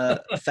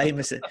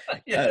famously,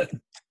 Yes.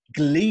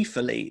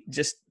 gleefully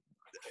just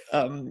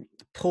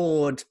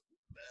poured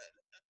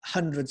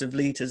hundreds of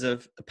liters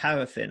of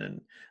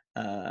paraffin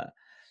and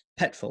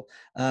petrol,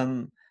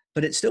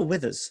 but it's still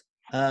with us.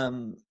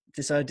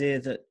 This idea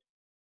that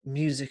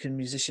music and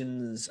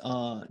musicians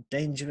are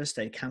dangerous,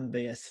 they can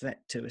be a threat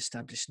to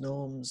established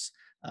norms.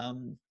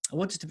 I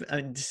wanted to,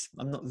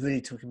 I'm not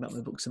really talking about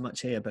my book so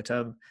much here, but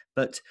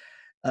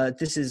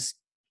this is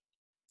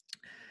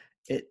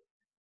it.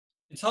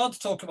 It's hard to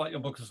talk about your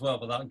book as well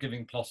without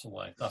giving plot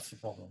away. That's the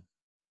problem.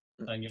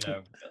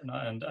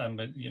 And,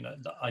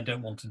 I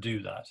don't want to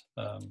do that.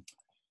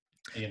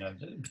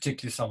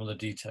 Particularly some of the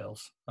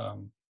details.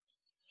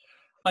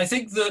 I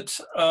think that,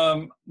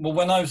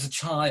 when I was a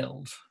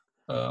child,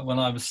 when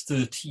I was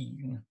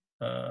 13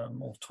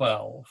 or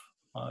 12,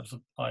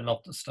 I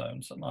loved the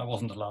Stones, and I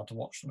wasn't allowed to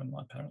watch them in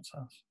my parents'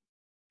 house.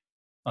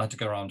 I had to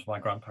go around to my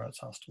grandparents'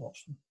 house to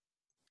watch them.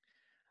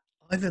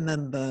 I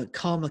remember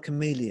Karma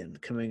Chameleon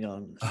coming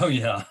on. Oh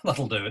yeah,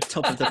 that'll do it.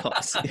 Top of the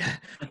Pops. Yeah,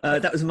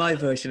 that was my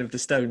version of the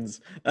Stones.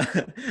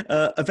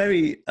 A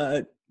very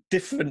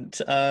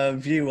different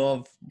view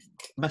of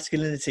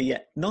masculinity,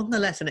 yet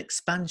nonetheless an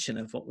expansion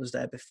of what was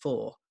there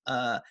before.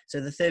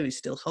 So the theory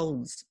still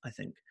holds, I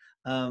think.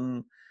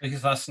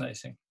 It's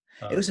fascinating.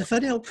 It was a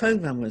funny old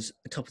program, was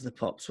Top of the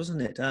Pops,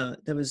 wasn't it?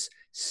 There was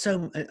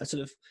so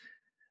sort of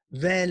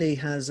rarely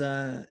has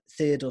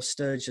Theodore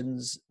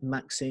Sturgeon's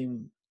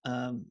Maxim,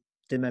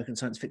 the American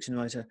science fiction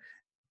writer,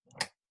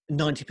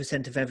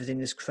 90% of everything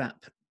is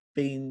crap,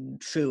 been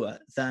truer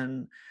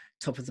than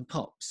Top of the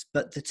Pops,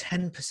 but the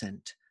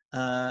 10%,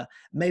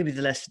 maybe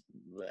the less,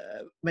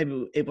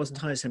 maybe it wasn't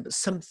 100%, but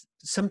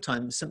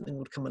sometimes something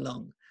would come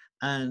along,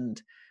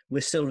 and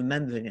we're still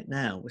remembering it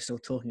now. We're still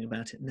talking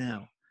about it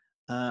now,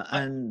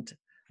 and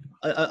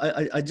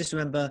I just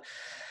remember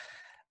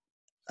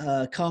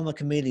Karma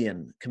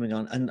Chameleon coming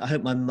on, and I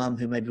hope my mum,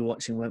 who may be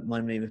watching, won't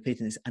mind me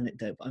repeating this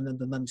anecdote, but I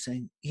remember mum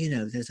saying,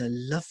 there's a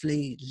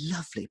lovely,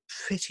 lovely,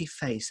 pretty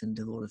face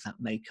under all of that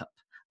makeup.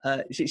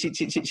 She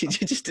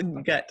just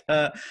didn't get,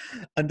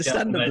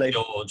 understandably,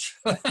 George.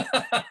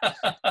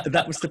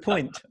 that was the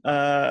point.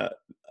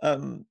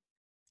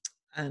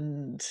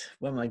 And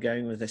where am I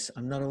going with this?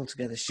 I'm not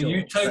altogether sure.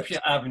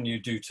 Utopia Avenue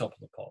do Top of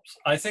the Pops.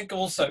 I think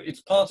also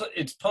it's part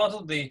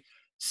of the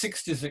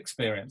 60s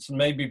experience, and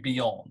maybe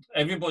beyond.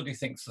 Everybody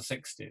thinks the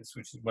 60s,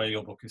 which is where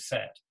your book is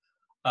set,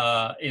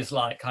 is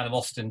like kind of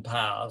Austin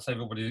Powers.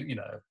 Everybody,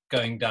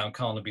 going down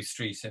Carnaby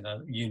Street in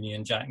a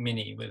Union Jack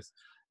Mini with,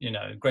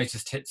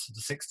 greatest hits of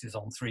the 60s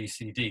on 3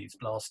 CDs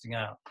blasting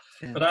out.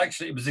 Yeah. But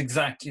actually, it was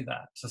exactly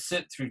that. To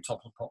sit through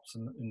Top of the Pops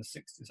in the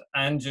 60s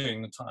and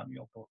during the time of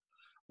your book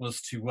was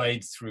to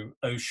wade through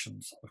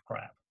oceans of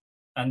crap.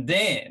 And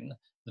then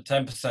the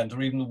 10%,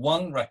 or even the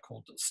one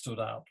record that stood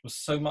out, was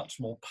so much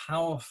more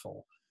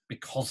powerful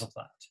because of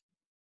that.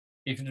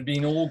 If it had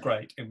been all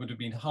great, it would have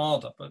been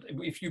harder. But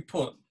if you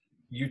put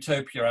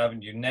Utopia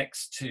Avenue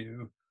next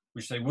to,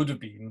 which they would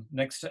have been,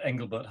 next to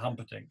Engelbert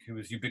Humperdinck, who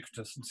was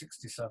ubiquitous in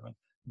 67,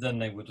 then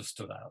they would have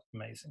stood out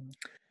amazingly.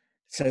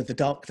 So the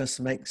darkness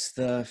makes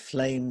the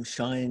flame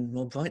shine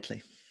more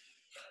brightly.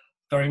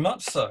 Very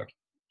much so.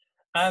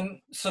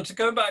 And so to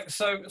go back,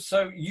 so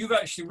you've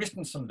actually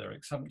written some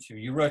lyrics, haven't you?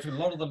 You wrote a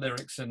lot of the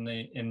lyrics in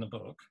the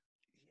book,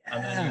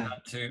 yeah.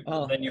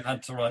 And then you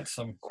had to write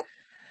some.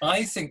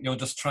 I think you're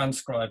just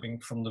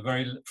transcribing from the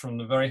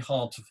very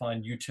hard to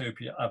find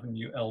Utopia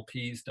Avenue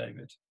LPs,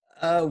 David.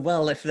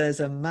 Well, if there's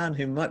a man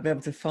who might be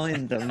able to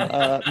find them,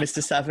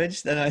 Mr.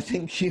 Savage, then I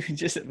think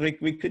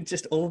we could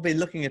just all be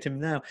looking at him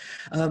now.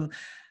 For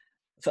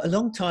a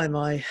long time,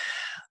 my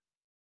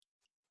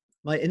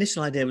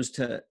initial idea was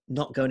to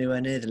not go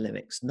anywhere near the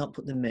lyrics, not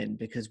put them in,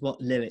 because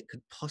what lyric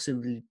could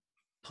possibly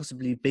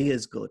be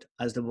as good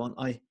as the one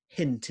I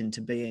hint into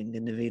being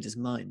in the reader's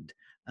mind?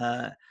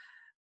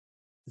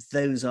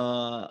 Those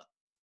are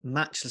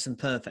matchless and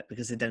perfect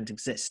because they don't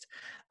exist.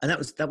 And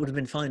that would have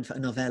been fine for a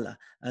novella.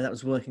 That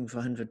was working for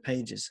 100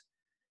 pages.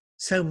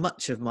 So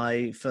much of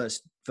my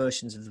first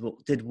versions of the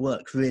book did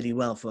work really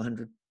well for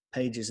 100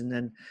 pages and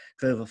then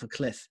drove off a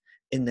cliff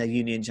in their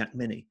Union Jack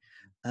Mini.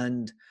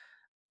 And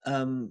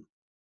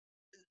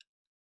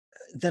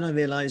then I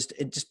realised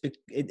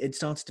it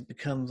started to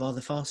become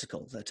rather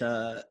farcical,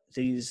 that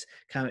these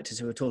characters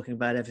who are talking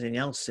about everything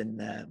else in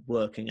their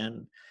working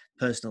and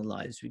personal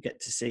lives we get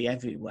to see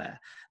everywhere.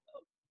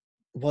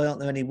 Why aren't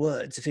there any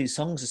words? If these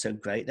songs are so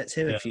great, let's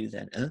hear a few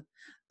then.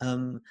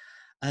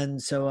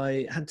 And so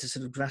I had to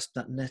sort of grasp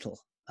that nettle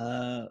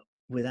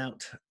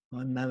without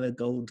my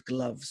marigold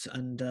gloves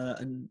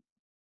and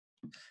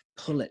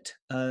pull it.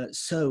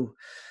 So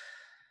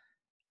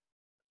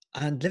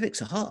And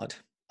lyrics are hard,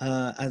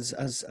 as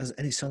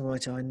any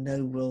songwriter I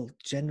know will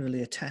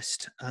generally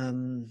attest.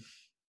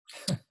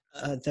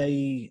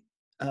 They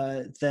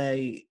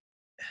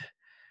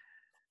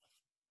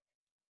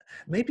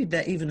maybe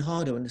they're even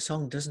harder when the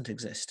song doesn't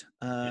exist,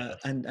 Yes.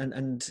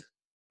 and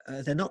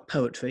they're not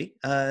poetry.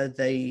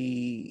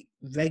 They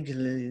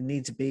regularly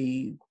need to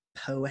be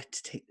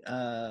poetic,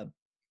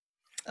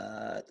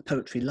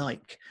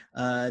 poetry-like.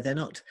 They're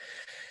not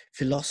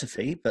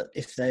philosophy, but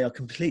if they are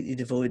completely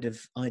devoid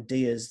of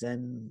ideas,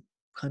 then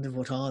kind of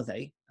what are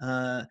they?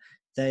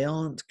 They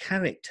aren't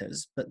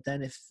characters, but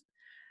then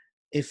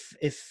if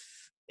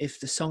if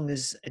the song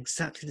is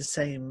exactly the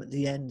same at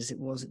the end as it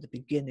was at the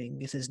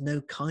beginning, if there's no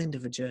kind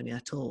of a journey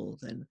at all,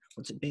 then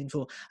what's it been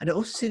for? And it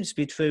also seems to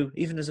be true,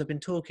 even as I've been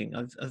talking,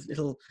 of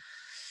little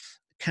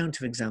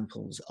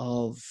counterexamples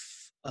of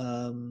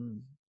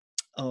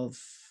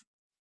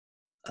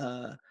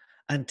uh,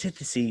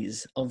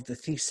 antitheses of the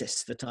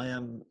thesis that I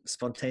am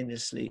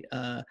spontaneously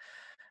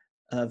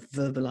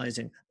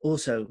verbalizing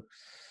also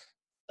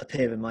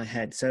appear in my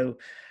head. So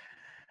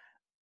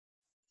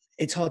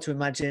it's hard to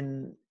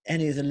imagine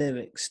any of the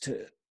lyrics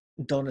to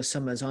Donna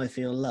Summer's "I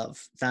Feel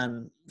Love"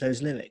 than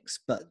those lyrics,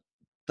 but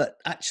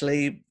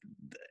actually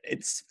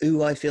it's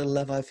 "Ooh, I feel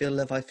love, I feel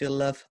love, I feel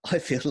love, I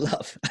feel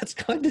love." That's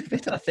kind of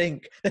it, I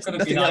think. There's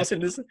nothing else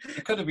in this.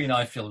 It could have been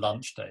 "I Feel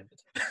Lunch,"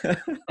 David.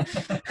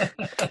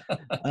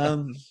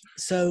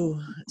 So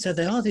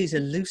they are these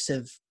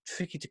elusive,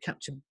 tricky to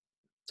capture.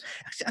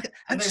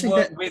 Actually, they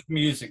work with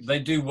music. They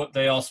do what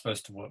they are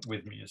supposed to work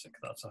with music.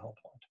 That's the whole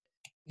point.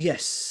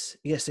 Yes,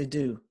 they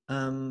do.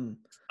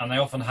 And they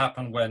often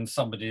happen when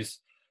somebody's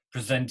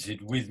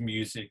presented with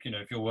music. You know,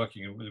 if you're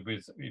working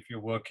if you're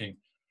working,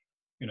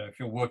 you know, if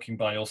you're working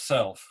by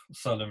yourself,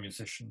 solo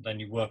musician, then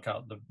you work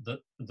out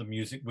the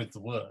music with the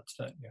words,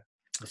 don't you?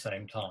 At the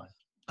same time.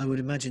 I would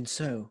imagine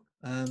so.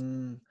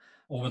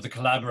 Or with the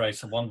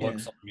collaborator, one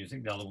works on the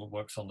music, the other one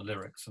works on the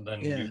lyrics, and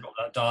then you've got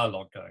that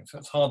dialogue going. So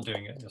it's hard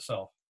doing it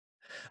yourself.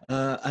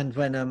 And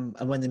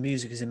when the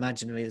music is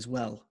imaginary as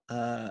well,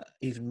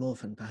 even more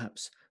fun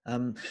perhaps.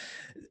 But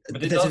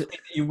it does mean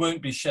that you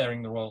won't be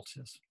sharing the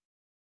royalties.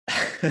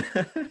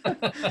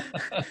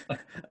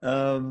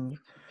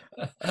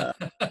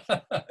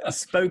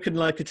 Spoken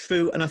like a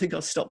true, and I think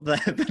I'll stop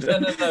there.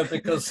 No,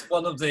 because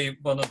one of the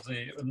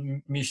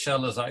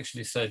Michel has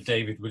actually said,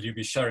 "David, will you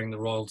be sharing the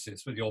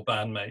royalties with your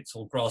bandmates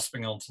or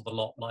grasping onto the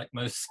lot like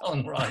most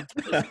songwriters?"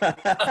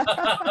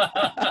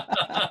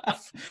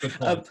 Good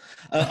point.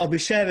 I'll be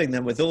sharing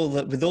them with all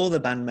the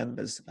band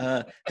members,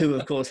 who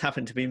of course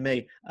happen to be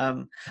me.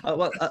 I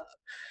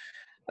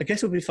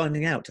guess we'll be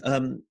finding out.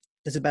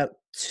 There's about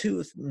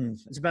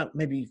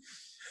maybe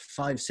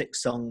 5-6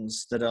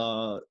 songs that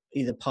are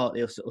either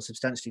partly or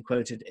substantially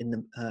quoted in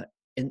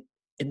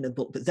the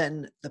book. But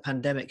then the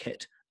pandemic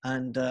hit,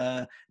 and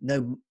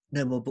no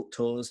more book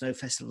tours, no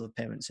festival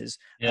appearances.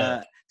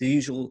 The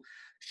usual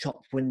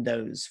shop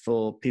windows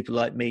for people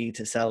like me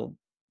to sell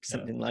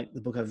something like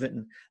the book I've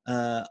written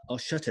are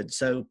shuttered.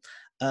 So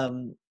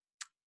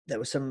there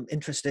were some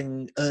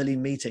interesting early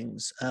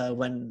meetings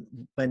when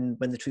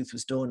the truth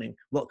was dawning.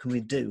 What can we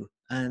do?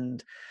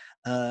 And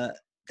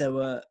there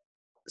were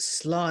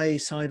sly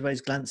sideways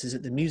glances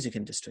at the music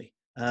industry.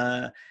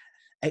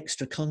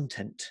 Extra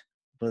content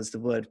was the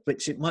word,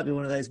 which it might be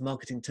one of those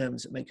marketing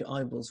terms that make your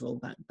eyeballs roll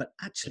back, but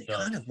actually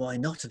kind of why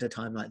not at a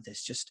time like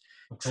this? Just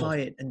try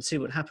it and see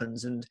what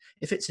happens. And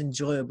if it's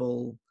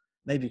enjoyable,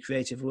 maybe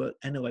creative work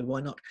anyway, why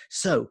not?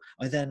 So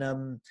I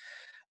then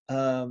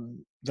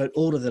wrote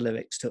all of the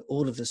lyrics to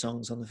all of the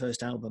songs on the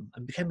first album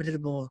and became a little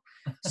more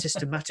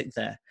systematic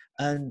there.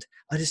 And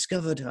I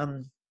discovered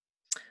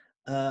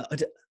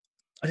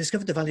I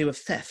discovered the value of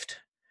theft,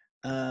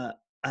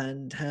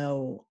 and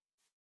how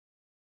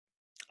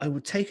I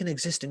would take an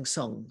existing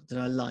song that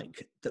I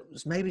like, that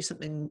was maybe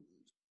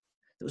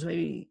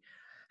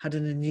had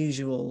an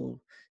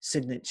unusual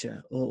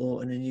signature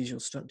or an unusual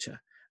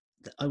structure.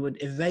 I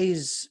would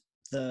erase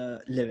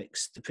the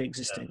lyrics, the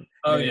pre-existing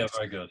lyrics,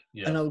 very good.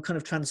 and I would kind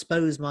of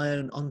transpose my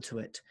own onto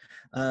it.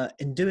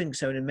 In doing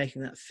so and in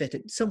making that fit,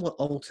 it somewhat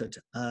altered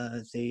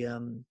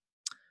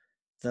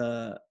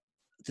the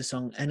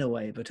song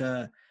anyway. But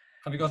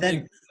have you got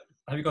any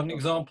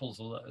examples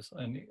of those?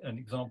 Any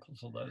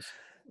examples of those?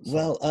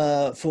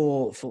 Well,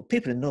 for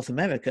people in North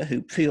America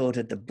who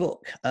pre-ordered the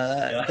book,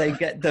 they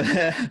get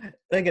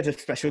a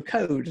special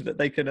code that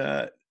they can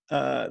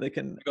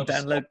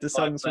download the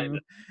songs from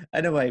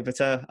anyway.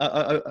 But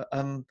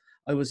I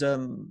was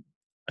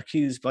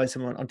accused by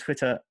someone on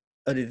Twitter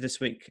earlier this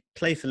week,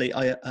 playfully,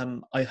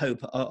 I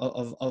hope,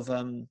 of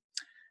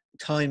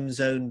time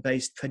zone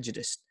based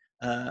prejudice,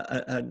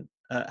 and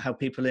how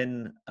people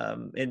in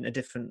a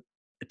different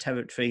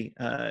territory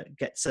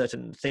get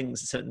certain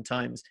things at certain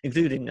times,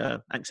 including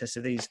access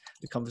to these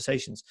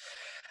conversations.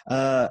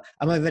 Am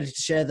I ready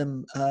to share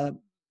them?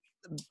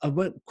 I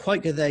won't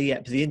quite go there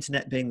yet, but the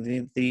internet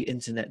being the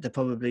internet, they're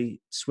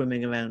probably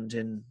swimming around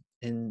in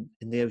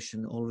the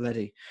ocean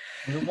already.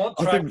 What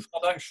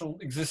actual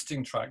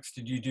existing tracks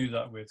did you do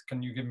that with?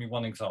 Can you give me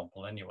one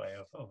example anyway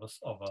of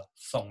a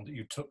song that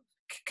you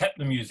kept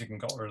the music and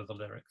got rid of the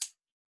lyrics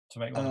to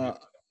make one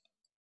music?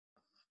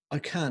 I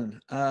can,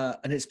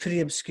 and it's pretty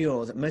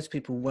obscure that most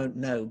people won't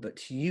know,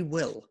 but you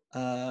will.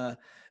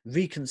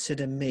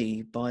 Reconsider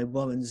Me by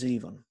Warren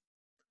Zevon.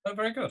 Oh,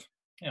 very good.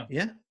 Yeah.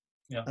 Yeah?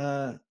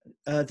 Yeah.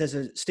 There's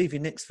a Stevie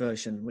Nicks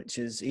version, which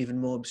is even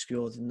more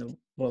obscure than the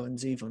Warren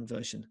Zevon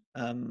version.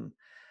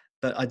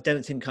 But I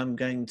don't think I'm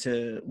going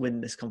to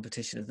win this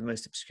competition of the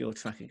most obscure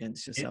track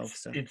against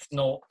yourself. It's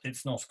not a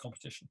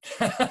competition.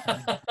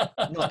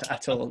 Not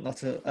at all.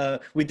 Not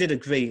we did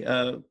agree.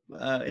 In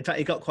fact,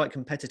 it got quite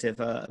competitive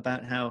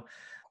about how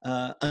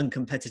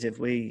uncompetitive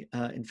we,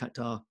 in fact,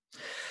 are.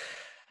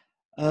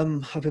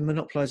 I've been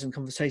monopolising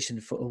conversation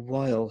for a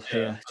while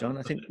here, John.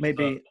 I think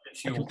maybe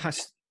I can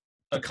pass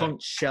the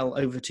conch shell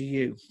over to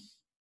you.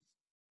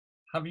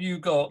 Have you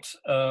got?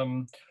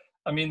 I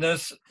mean,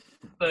 there's.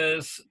 I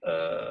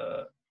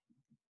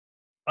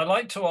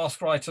like to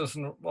ask artists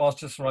and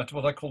writers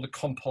what I call the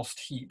compost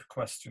heap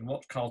question.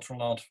 What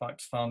cultural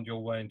artifacts found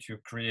your way into your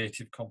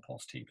creative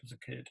compost heap as a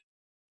kid?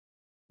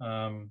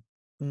 And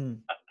for me,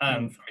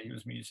 it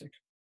was music,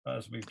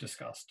 as we've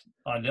discussed.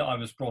 I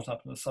was brought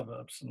up in the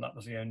suburbs, and that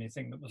was the only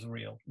thing that was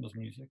real, was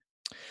music.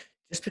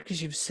 Just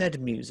because you've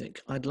said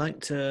music, I'd like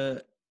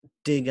to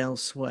dig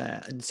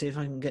elsewhere and see if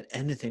I can get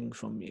anything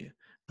from you.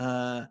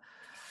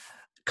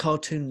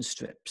 Cartoon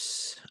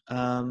strips.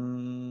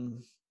 Well,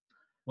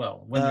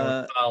 when you're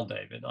a child,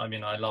 David, I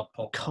mean, I love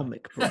Popeye.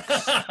 Comic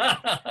books.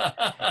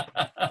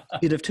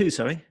 You'd have two,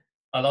 sorry?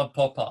 I love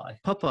Popeye.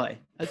 Popeye,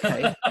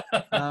 okay.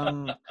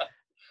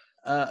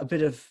 A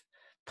bit of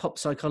pop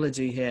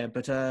psychology here,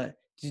 but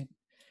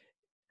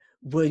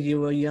were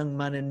you a young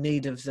man in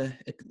need of the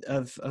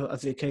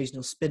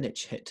occasional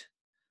spinach hit?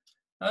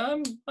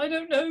 I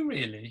don't know,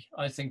 really.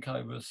 I think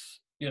I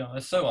was, I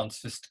was so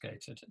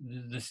unsophisticated.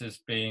 This is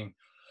being...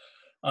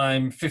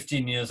 I'm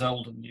 15 years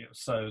older than you,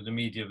 so the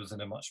media was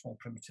in a much more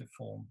primitive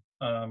form.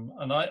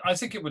 And I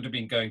think it would have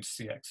been going to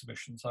see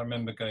exhibitions. I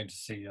remember going to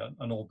see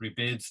an Aubrey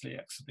Beardsley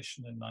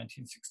exhibition in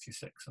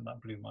 1966, and that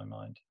blew my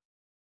mind.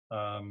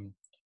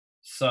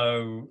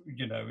 So,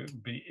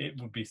 it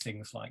would be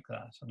things like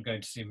that. I'm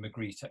going to see a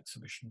Magritte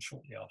exhibition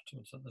shortly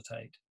afterwards at the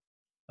Tate.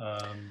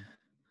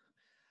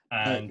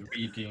 And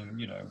reading,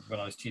 when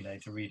I was a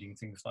teenager, reading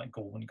things like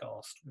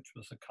Gormenghast, which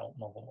was a cult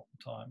novel at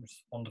the time, which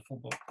is a wonderful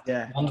book.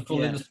 Yeah.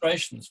 Wonderful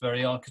illustrations,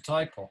 very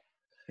archetypal.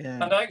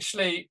 Yeah. And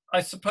actually,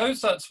 I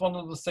suppose that's one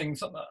of the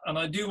things, and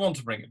I do want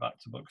to bring it back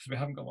to the book because we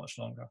haven't got much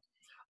longer.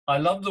 I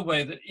love the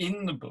way that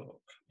in the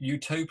book,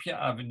 Utopia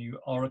Avenue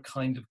are a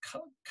kind of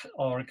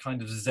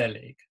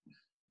Zelig.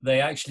 They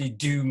actually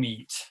do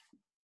meet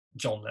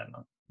John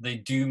Lennon. They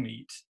do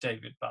meet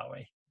David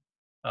Bowie.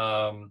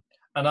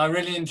 And I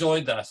really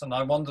enjoyed that. And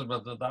I wondered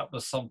whether that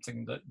was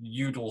something that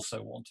you'd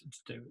also wanted to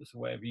do as a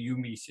way of you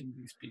meeting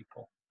these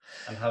people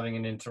and having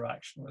an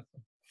interaction with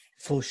them.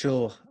 For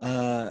sure.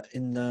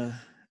 In the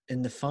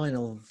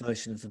final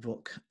version of the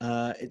book,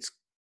 it's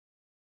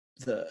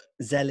the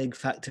Zelig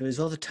factor is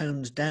rather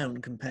toned down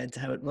compared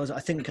to how it was. I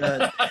think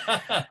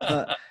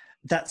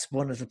that's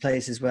one of the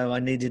places where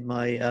I needed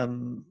my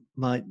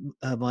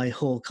my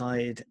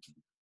hawk-eyed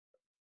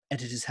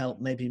editor's help,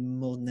 maybe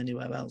more than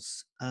anywhere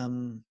else.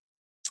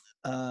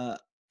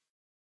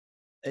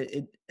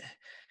 It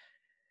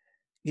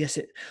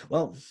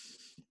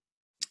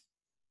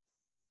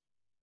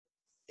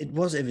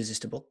was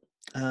irresistible.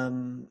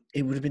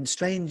 It would have been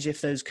strange if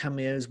those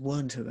cameos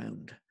weren't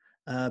around,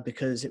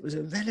 because it was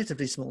a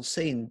relatively small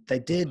scene. They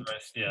did,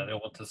 they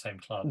all went to the same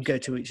clubs. Go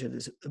to each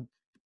other's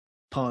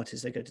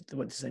parties. They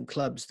went to the same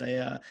clubs.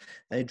 They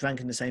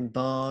drank in the same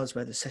bars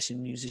where the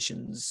session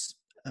musicians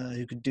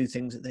who could do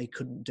things that they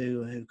couldn't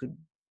do, who could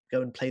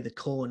go and play the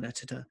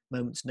cornet at a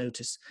moment's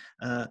notice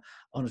on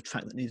a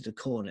track that needed a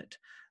cornet,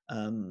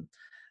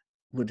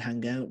 would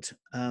hang out.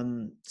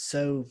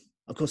 So,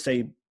 of course,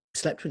 they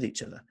slept with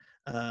each other.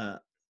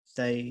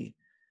 They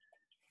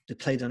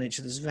played on each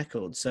other's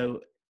records.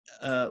 So,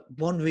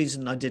 one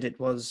reason I did it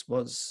was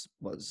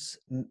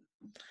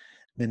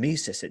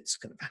mimesis. It's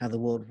kind of how the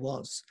world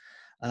was,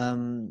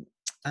 and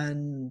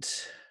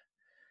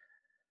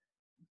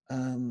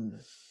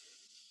of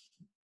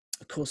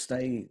course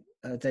they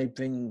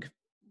bring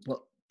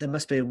what there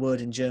must be a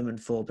word in German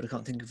for, but I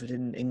can't think of it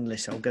in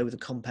English. I'll go with the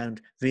compound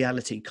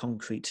reality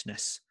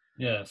concreteness.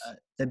 Yes,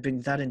 they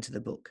bring that into the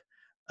book,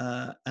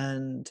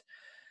 and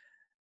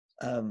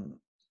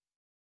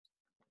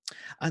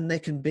they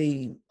can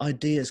be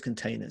ideas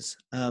containers.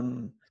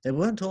 They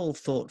weren't all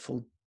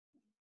thoughtful,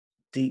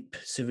 deep,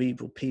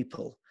 cerebral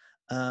people.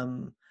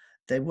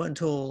 They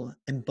weren't all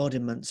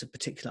embodiments of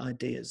particular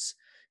ideas.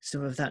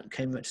 Some of that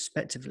came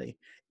retrospectively.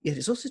 Yet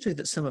it's also true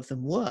that some of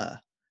them were.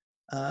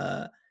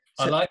 I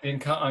like the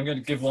encounter. I'm going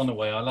to give one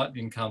away. I like the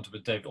encounter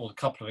with David, or a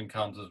couple of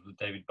encounters with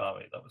David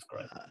Bowie. That was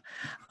great.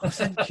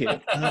 Thank you.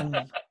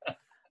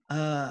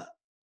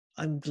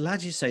 I'm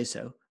glad you say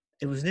so.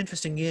 It was an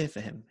interesting year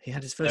for him. He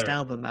had his first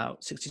album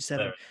out,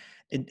 67.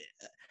 It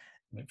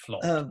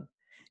flopped.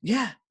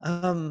 Yeah.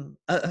 Have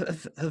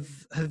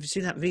you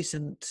seen that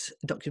recent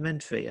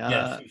documentary?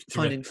 Yes,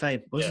 Finding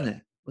Fame, wasn't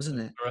it?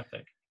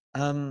 Terrific.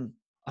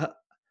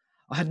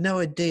 I had no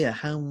idea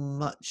how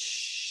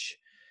much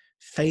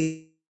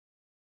failure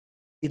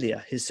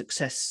his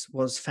success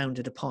was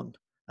founded upon.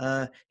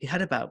 He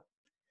had about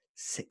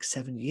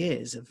 6-7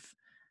 years of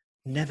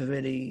never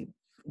really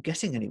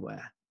getting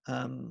anywhere,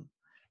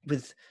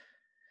 with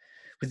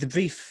the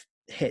brief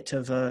hit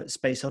of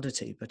Space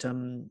Oddity, but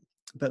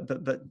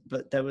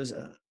there was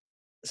a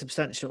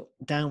substantial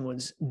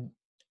downwards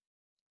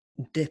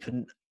dip,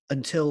 and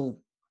until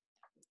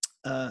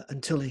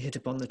he hit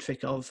upon the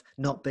trick of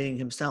not being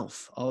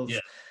himself, of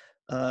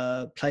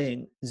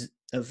playing,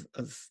 of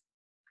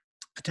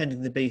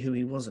pretending to be who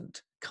he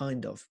wasn't,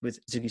 kind of, with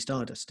Ziggy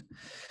Stardust.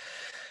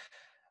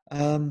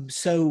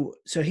 So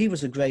he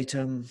was a great,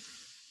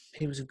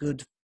 he was a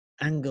good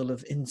angle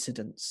of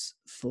incidence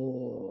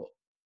for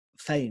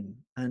fame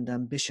and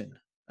ambition.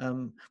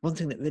 One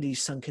thing that really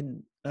sunk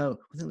in, one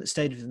thing that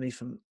stayed with me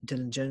from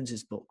Dylan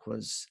Jones's book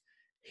was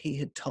he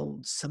had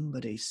told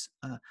somebody,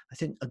 I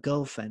think a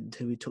girlfriend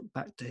who he took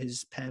back to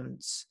his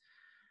parents'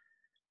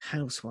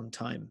 house one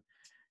time.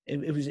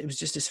 It was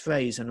just this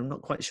phrase, and I'm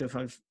not quite sure if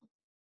I've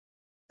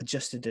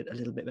adjusted it a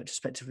little bit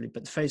retrospectively,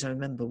 but the phrase I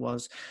remember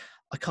was,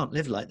 "I can't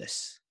live like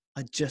this.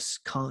 I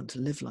just can't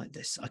live like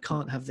this. I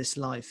can't have this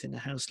life in a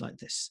house like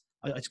this.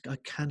 I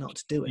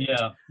cannot do it."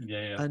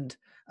 Yeah.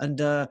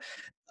 And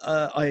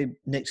I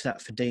nicked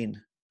that for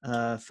Dean,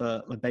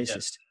 for my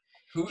bassist.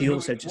 Who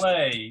also in a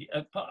way,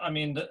 I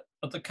mean,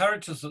 the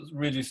characters that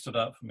really stood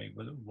out for me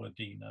were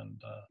Dean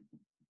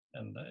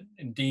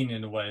and Dean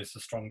in a way is the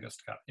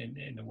strongest.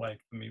 In a way,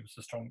 for me, was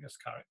the strongest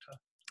character.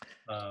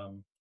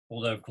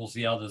 Although of course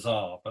the others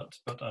are, but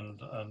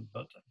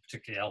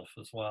particularly Elf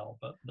as well.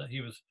 But he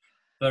was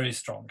a very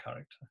strong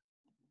character.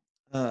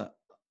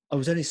 I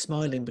was only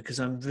smiling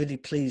because I'm really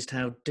pleased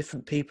how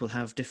different people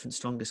have different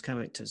strongest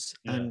characters,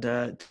 and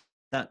that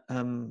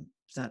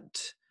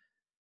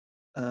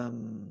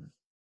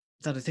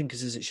I think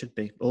is as it should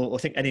be, or I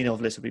think any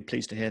novelist would be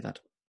pleased to hear that.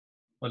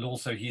 Well,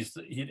 also he,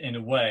 in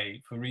a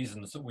way, for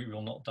reasons that we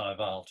will not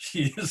divulge,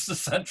 he is the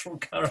central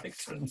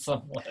character in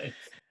some way.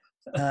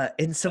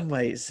 In some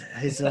ways,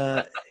 his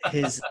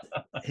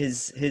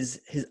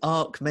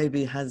arc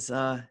maybe has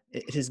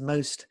it is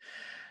most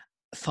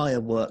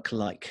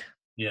firework-like.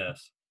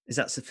 Yes. Is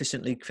that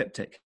sufficiently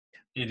cryptic?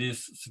 It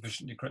is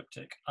sufficiently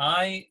cryptic.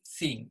 I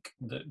think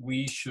that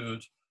we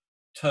should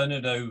turn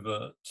it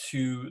over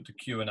to the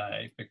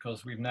Q&A,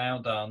 because we've now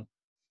done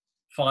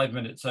 5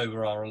 minutes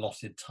over our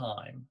allotted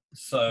time.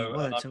 So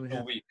I'm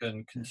sure we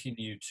can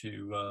continue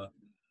to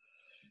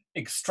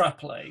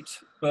extrapolate.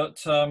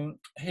 But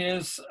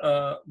here's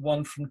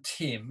one from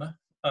Tim.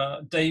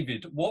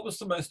 David, what was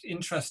the most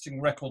interesting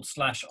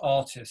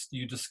record/artist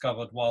you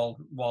discovered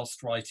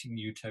whilst writing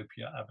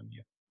Utopia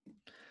Avenue?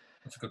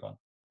 That's a good one.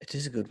 It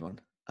is a good one.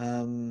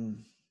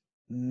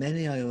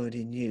 Many I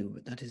already knew,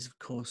 but that is of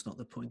course not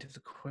the point of the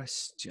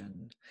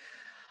question.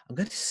 I'm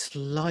going to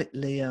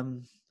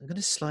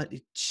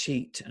slightly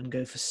cheat and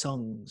go for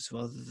songs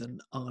rather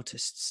than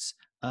artists,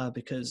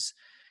 because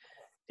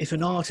if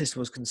an artist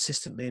was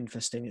consistently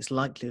interesting, it's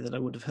likely that I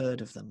would have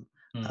heard of them.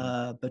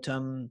 But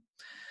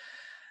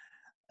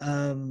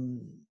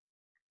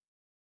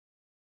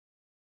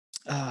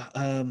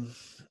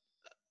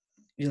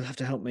you'll have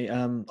to help me.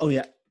 Oh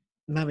yeah,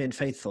 Marian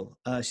Faithfull.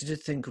 She did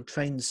a thing called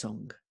Train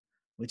Song,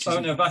 which is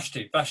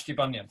Vashti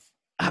Bunyan.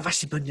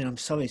 Vashti Bunyan. I'm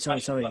sorry.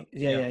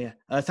 Yeah.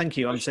 Thank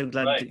you. I'm so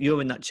glad that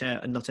you're in that chair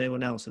and not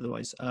anyone else.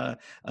 Otherwise,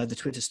 the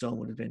Twitter storm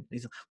would have been.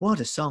 What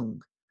a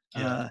song!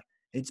 Yeah.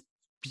 It's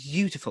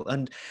beautiful,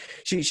 and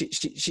she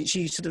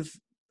sort of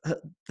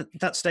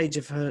that stage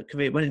of her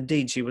career, when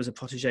indeed she was a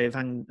protege of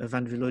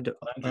Andrew Lloyd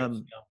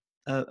and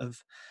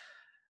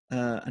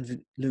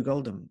Lou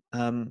Goldham.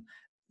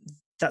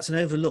 That's an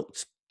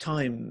overlooked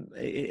time.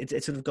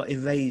 It sort of got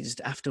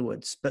erased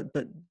afterwards, but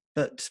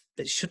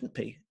it shouldn't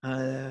be.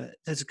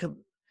 There's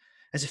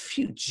a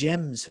few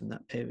gems from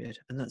that period,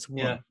 and that's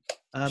one.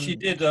 Yeah. She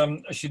did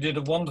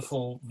a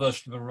wonderful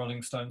version of a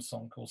Rolling Stones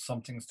song called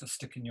 "Something's to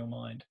Stick in Your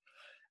Mind,"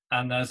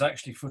 and there's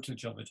actually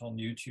footage of it on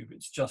YouTube.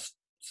 It's just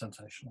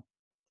sensational,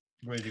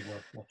 really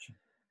worth watching.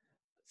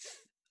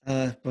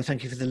 Well,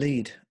 thank you for the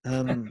lead.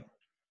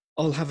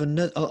 I'll have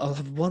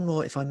one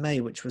more, if I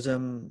may, which was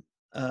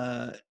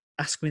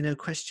 "Ask Me No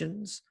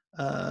Questions"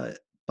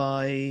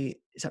 by,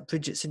 is that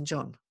Bridget St.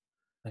 John?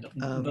 That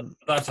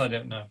I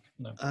don't know.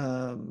 No.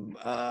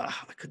 I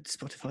could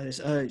Spotify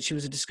this. She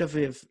was a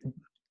discovery of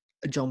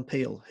John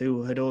Peel,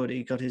 who had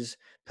already got his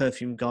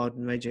Perfume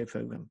Garden radio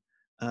program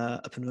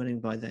up and running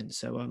by then.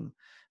 So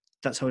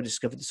that's how I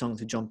discovered the song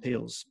through John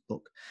Peel's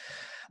book.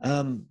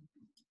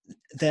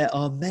 There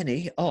are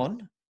many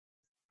on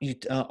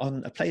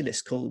a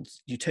playlist called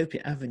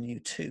Utopia Avenue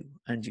 2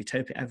 and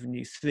Utopia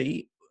Avenue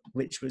 3,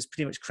 which was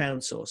pretty much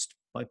crowdsourced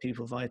by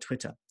people via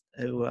Twitter.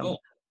 Who,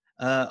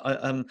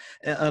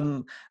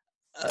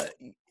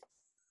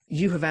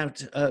 you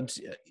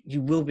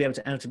will be able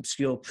to out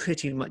obscure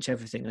pretty much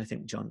everything, I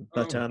think, John.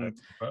 But it'd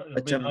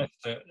be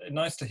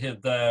nice to hear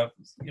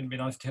it'd be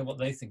nice to hear what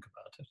they think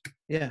about it.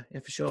 Yeah,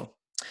 for sure.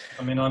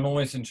 I mean, I'm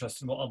always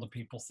interested in what other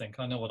people think.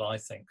 I know what I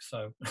think,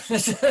 so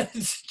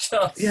it's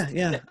just Yeah, you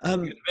get a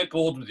bit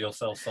bored with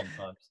yourself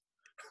sometimes.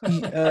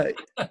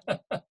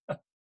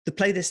 The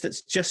playlist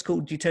that's just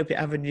called Utopia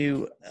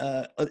Avenue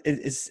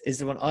is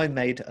the one I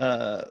made,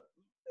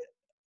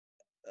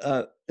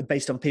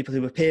 based on people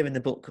who appear in the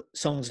book,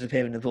 songs that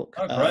appear in the book,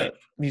 Oh, great.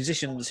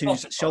 musicians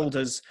whose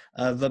shoulders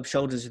rub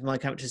shoulders with my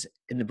characters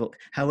in the book.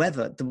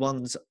 However, the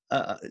ones,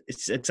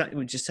 it's exactly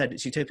what you just said,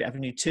 it's Utopia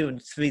Avenue 2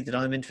 and 3 that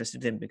I'm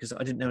interested in, because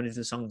I didn't know any of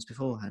the songs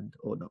beforehand,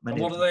 or not many.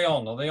 And what are they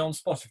on? Are they on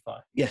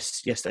Spotify?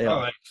 Yes, they All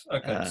are. right.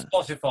 Okay,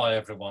 Spotify,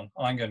 everyone.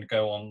 I'm going to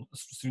go on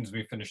as soon as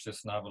we finish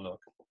this and have a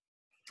look.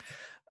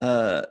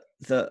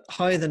 The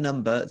higher the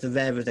number, the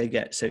rarer they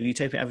get. So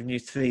Utopia Avenue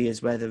 3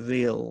 is where the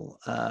real,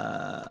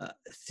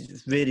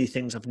 really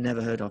things I've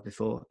never heard of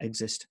before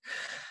exist.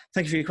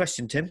 Thank you for your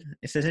question, Tim.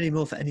 If there's any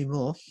more for any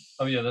more.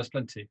 Oh, yeah, there's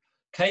plenty.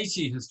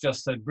 Katie has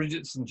just said,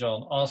 Bridget St.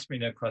 John, ask me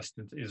no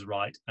questions is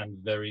right and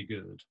very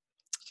good.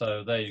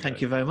 So there you go. Thank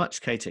you very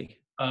much,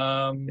 Katie.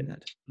 La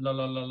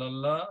la la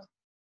la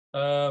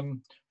la.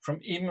 From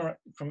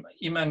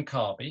Iman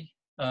Karbi.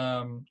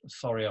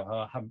 Sorry,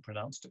 I haven't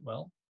pronounced it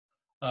well.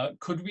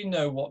 Could we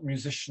know what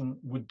musician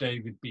would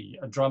David be?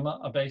 A drummer,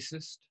 a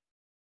bassist?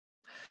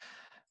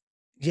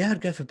 Yeah,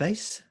 I'd go for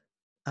bass.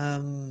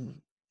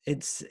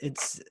 It's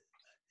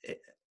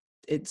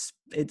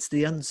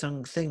the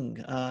unsung thing.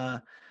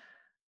 The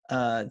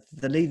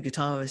lead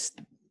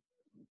guitarist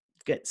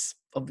gets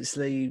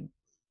obviously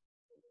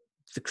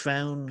the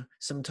crown.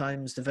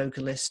 Sometimes the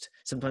vocalist,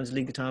 sometimes the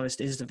lead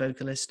guitarist is the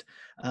vocalist,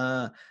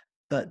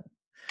 but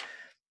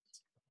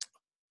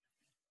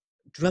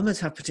drummers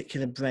have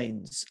particular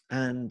brains,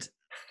 and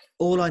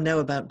all I know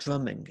about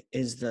drumming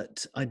is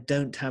that I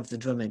don't have the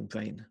drumming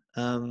brain.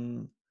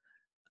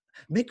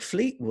 Mick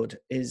Fleetwood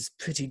is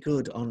pretty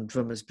good on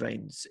drummers'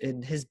 brains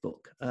in his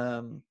book. There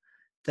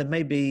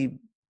may be,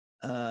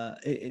 I've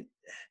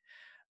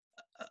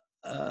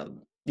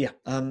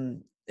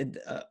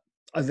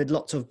read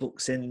lots of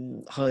books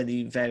in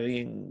highly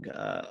varying,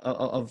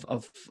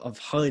 of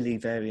highly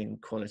varying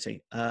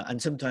quality,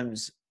 and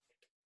sometimes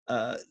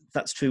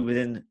that's true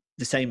within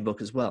the same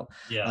book as well.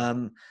 Yeah.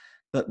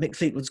 But Mick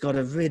Fleetwood's got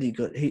a really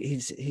good.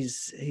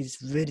 He's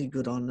really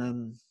good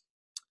on.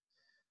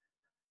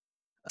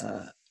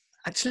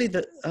 Actually,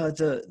 the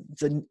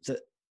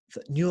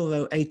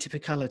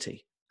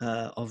neuroatypicality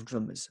of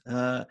drummers.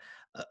 A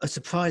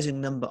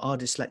surprising number are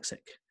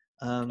dyslexic.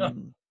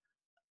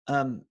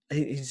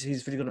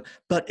 He's really good on,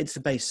 but it's the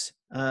bass.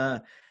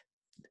 The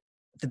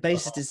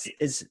bassist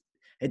is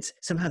it's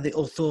somehow the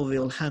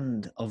authorial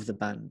hand of the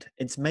band.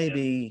 It's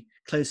maybe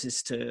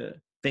closest to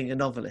being a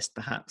novelist,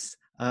 perhaps.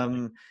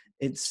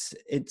 It's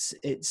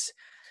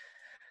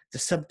the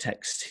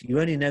subtext. You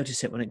only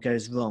notice it when it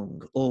goes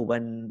wrong, or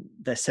when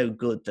they're so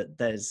good that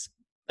there's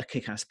a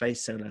kick-ass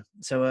bass solo.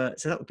 So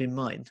that would be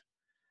mine.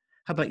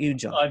 How about you,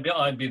 John?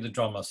 I'd be the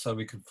drummer, so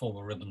we could form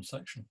a rhythm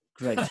section.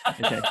 Great.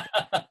 Okay.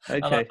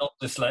 And I'm not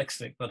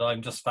dyslexic, but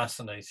I'm just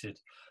fascinated.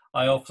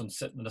 I often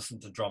sit and listen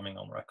to drumming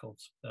on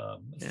records.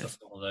 It's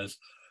just one of those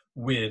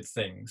weird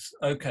things.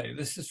 Okay,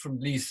 this is from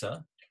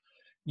Lisa.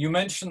 You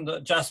mentioned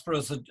that Jasper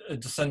is a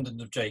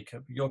descendant of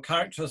Jacob. Your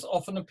characters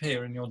often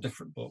appear in your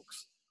different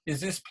books. Is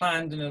this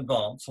planned in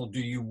advance, or do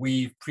you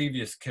weave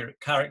previous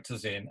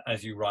characters in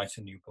as you write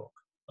a new book?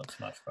 That's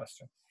a nice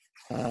question.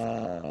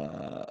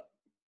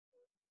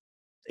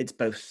 It's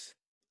both.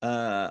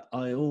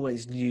 I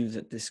always knew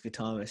that this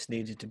guitarist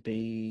needed to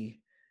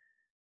be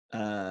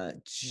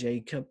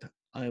Jacob.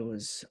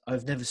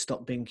 I've never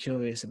stopped being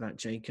curious about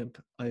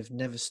Jacob. I've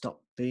never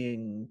stopped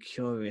being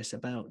curious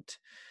about.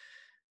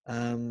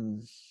 I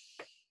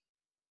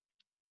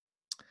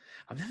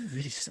don't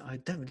really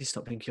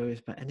stop being curious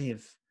about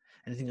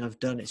anything I've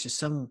done. It's just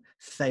some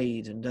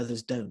fade and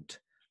others don't.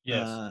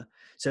 Yes.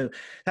 So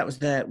that was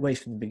there way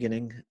from the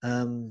beginning.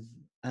 And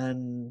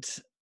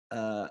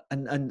I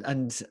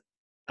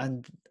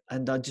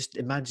just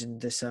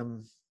imagined this.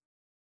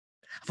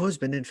 I've always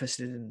been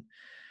interested in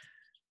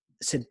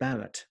Syd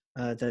Barrett.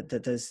 That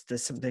there's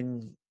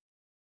something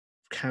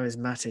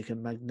charismatic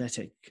and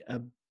magnetic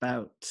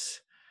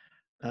about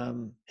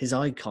his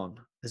icon,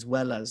 as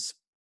well as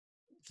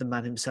the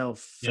man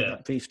himself for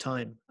that brief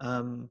time.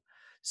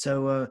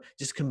 So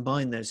just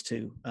combine those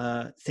two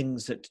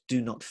things that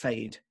do not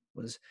fade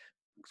was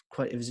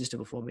quite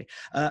irresistible for me.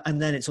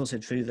 And then it's also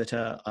true that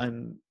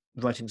I'm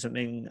writing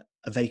something,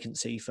 a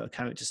vacancy for a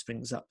character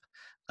springs up,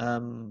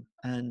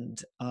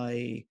 and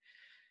I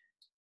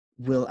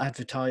will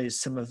advertise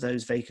some of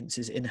those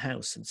vacancies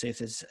in-house and see if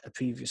there's a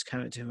previous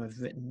character who I've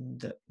written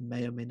that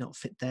may or may not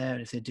fit there,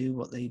 and if they do,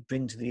 what they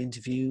bring to the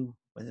interview,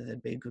 whether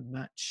they'd be a good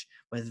match,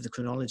 whether the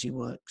chronology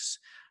works.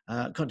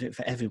 Can't do it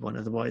for everyone,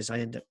 otherwise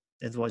the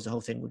whole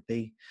thing would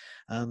be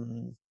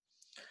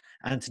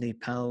Anthony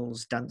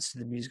Powell's Dance to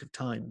the Music of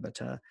Time.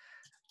 But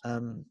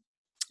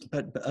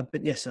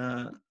yes,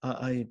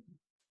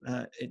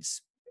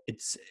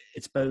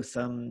 it's both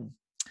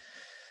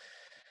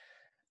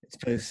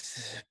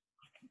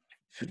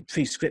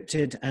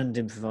pre-scripted and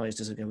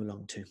improvised as I go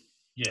along too.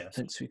 Yes.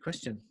 Thanks for your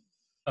question.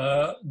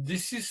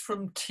 This is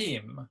from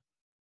Tim.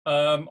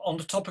 On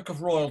the topic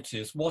of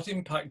royalties, what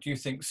impact do you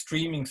think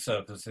streaming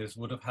services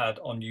would have had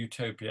on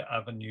Utopia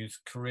Avenue's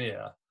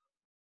career?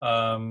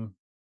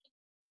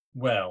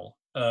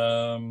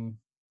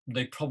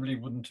 They probably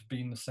wouldn't have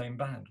been the same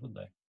band, would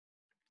they?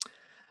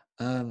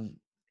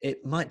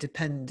 It might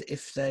depend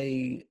if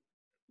they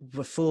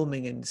were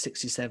forming in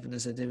 67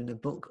 as they do in the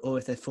book, or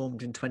if they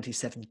formed in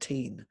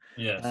 2017.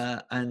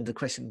 Yes. And the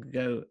question could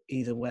go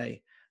either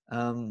way.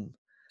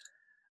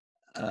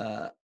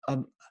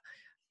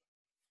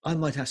 I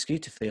might ask you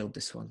to field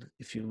this one,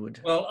 if you would.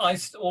 Well,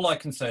 all I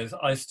can say is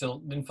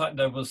in fact,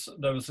 there was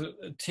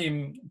a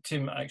Tim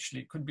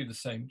actually, it could be the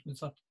same.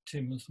 Is that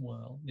Tim as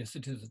well? Yes,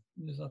 it is.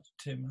 Is that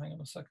Tim? Hang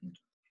on a second.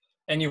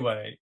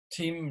 Anyway,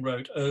 Tim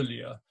wrote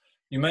earlier,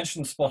 you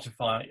mentioned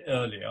Spotify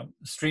earlier.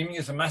 Streaming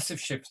is a massive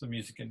shift for the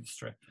music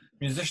industry.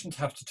 Musicians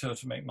have to tour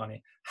to make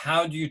money.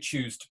 How do you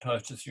choose to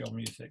purchase your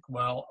music?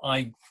 Well,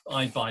 I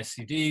buy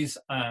CDs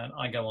and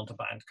I go onto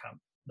Bandcamp.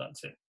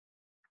 That's it.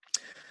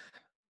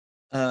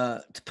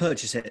 To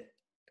purchase it,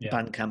 yeah.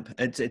 Bandcamp.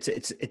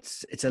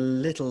 It's a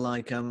little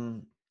like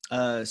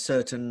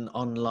certain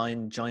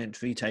online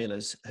giant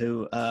retailers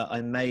who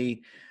I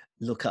may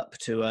look up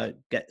to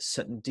get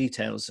certain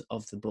details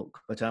of the book,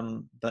 but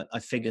I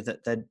figure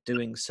that they're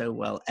doing so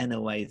well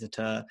anyway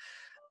that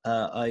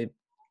I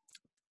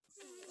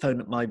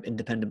phone up my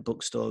independent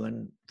bookstore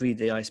and read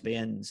the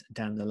ISBNs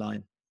down the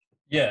line.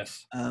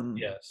 Yes.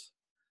 Yes.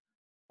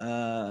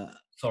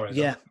 Sorry.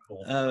 Yeah.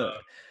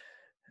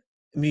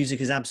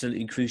 Music is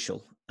absolutely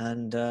crucial,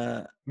 and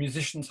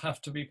musicians have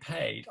to be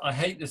paid. I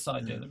hate this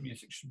idea that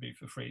music should be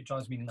for free. It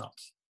drives me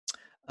nuts.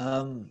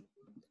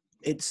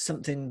 It's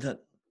something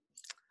that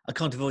I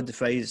can't avoid the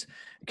phrase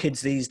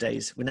kids these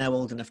days. We're now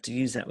old enough to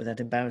use that without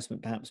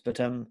embarrassment, perhaps, but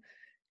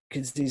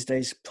kids these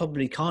days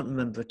probably can't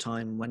remember a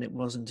time when it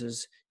wasn't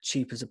as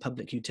cheap as a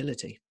public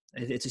utility.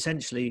 It's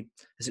essentially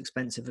as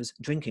expensive as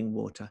drinking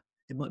water.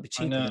 It might be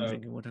cheaper than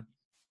drinking water.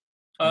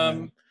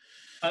 And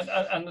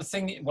the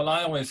thing, well,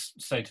 I always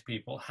say to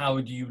people, how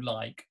would you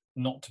like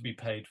not to be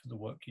paid for the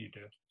work you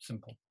do?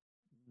 Simple.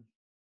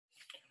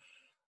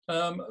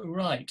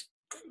 Right.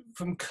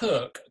 From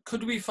Kirk,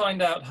 could we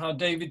find out how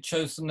David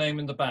chose the name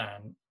in the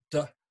band?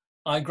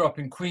 I grew up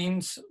in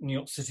Queens, New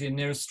York City, and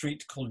near a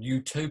street called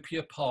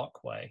Utopia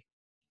Parkway,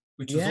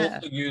 which was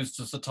also used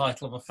as the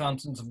title of a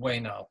Fountains of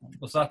Wayne album.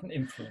 Was that an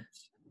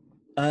influence?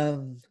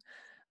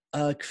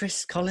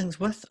 Chris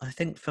Collingsworth, I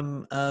think,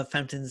 from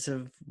Fountains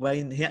of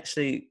Wayne, he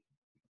actually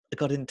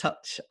got in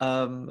touch,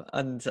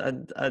 and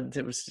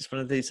it was just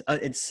one of these.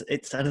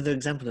 It's another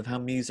example of how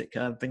music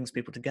brings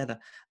people together.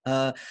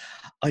 I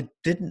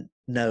didn't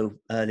know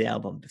the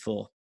album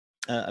before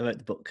I wrote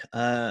the book.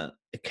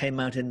 It came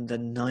out in the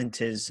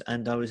 90s,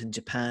 and I was in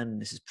Japan.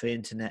 This is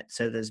pre-internet,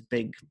 so there's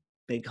big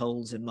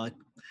holes in my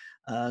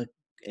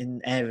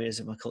in areas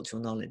of my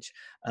cultural knowledge.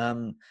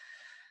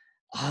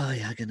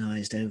 I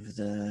agonised over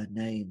the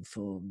name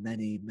for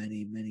many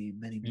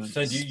months. You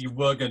said you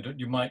were going to,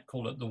 you might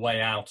call it The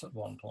Way Out at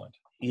one point.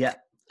 Yeah,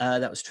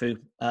 that was true.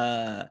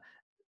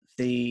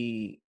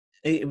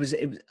 It was.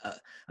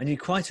 I knew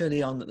quite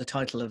early on that the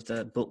title of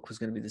the book was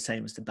going to be the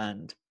same as the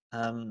band.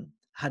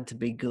 Had to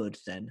be good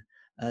then.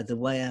 The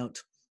Way Out.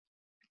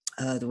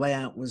 The Way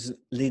Out was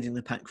leading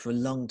the pack for a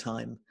long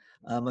time.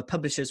 My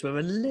publishers were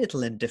a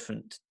little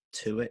indifferent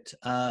to it,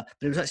 but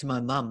it was actually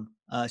my mum.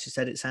 She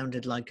said it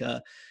sounded like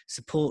a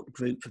support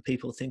group for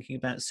people thinking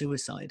about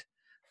suicide,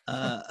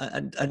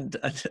 and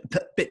a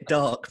bit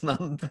dark,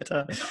 Mum. But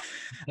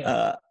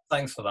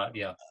thanks for that.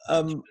 Yeah.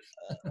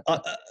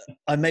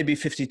 I may be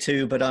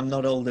 52, but I'm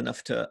not old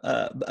enough to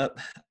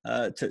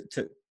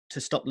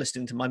stop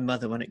listening to my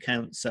mother when it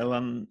counts.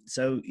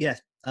 So yeah,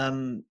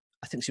 I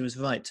think she was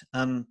right.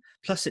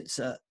 Plus, it's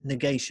a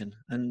negation,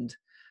 and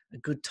a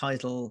good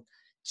title.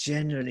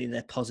 Generally,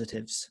 they're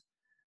positives.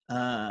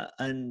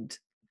 And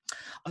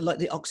I like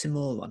the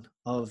oxymoron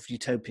of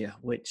Utopia,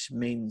 which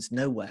means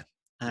nowhere.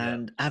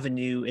 And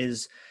Avenue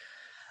is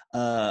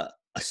a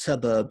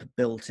suburb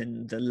built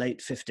in the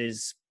late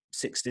 50s,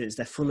 60s.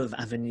 They're full of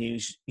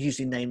avenues,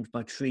 usually named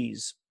by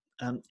trees.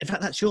 In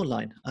fact, that's your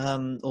line,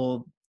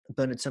 or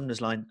Bernard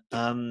Sumner's line.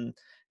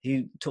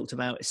 He talked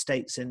about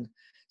estates in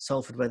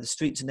Salford where the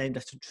streets are named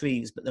after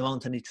trees, but there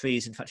aren't any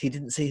trees. In fact, he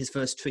didn't see his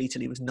first tree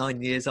till he was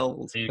 9 years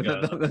old. There you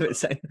go.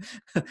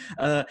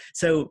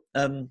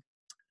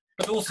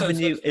 But also,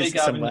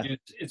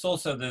 it's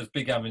also there's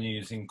big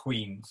avenues in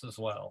Queens as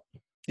well.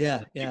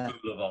 Yeah.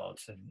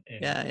 Boulevards in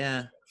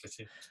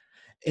City.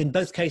 In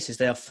both cases,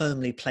 they are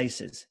firmly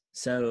places.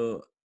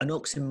 So an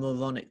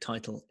oxymoronic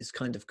title is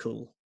kind of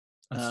cool.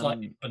 And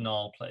slightly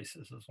banal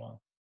places as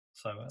well.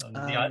 So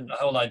the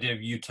whole idea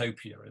of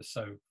utopia is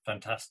so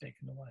fantastic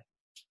in a way.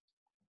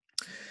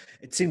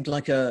 It seemed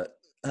like a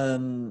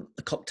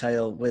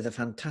cocktail with a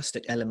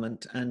fantastic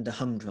element and a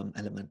humdrum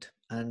element,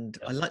 and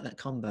I like that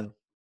combo.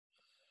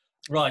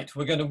 Right,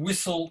 we're going to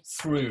whistle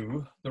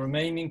through the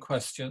remaining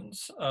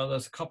questions.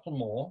 There's a couple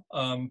more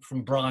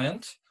from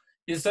Bryant.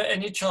 Is there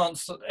any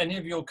chance that any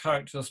of your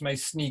characters may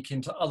sneak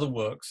into other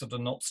works that are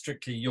not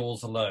strictly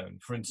yours alone?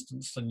 For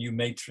instance, the new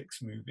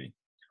Matrix movie.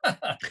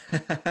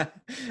 That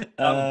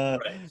would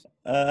be great.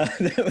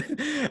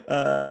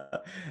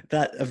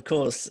 That, of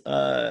course,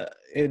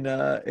 in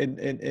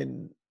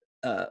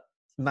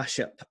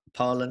mashup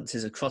parlance,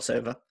 is a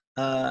crossover.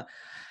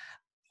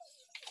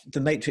 The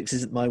Matrix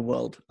isn't my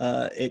world.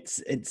 It's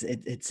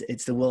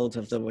the world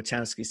of the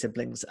Wachowski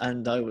siblings,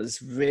 and I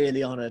was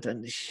really honoured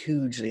and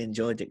hugely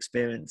enjoyed the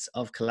experience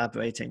of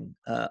collaborating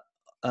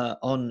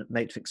on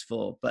Matrix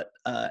 4. But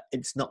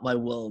it's not my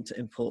world to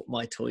import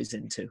my toys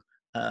into.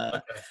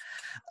 Okay.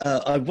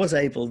 I was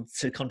able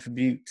to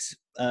contribute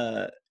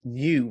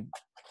new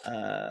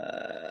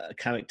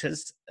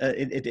characters.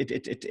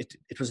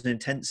 It was an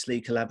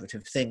intensely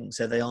collaborative thing,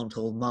 so they aren't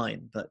all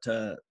mine, but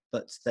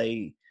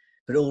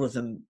all of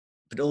them.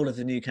 But all of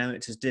the new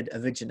characters did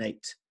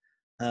originate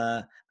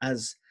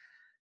as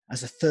a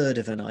third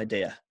of an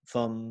idea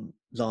from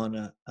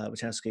Lana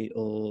Wachowski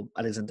or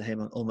Alexander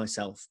Hammond or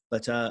myself.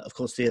 But of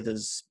course, the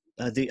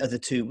other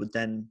two would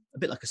then, a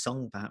bit like a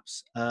song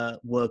perhaps,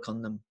 work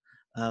on them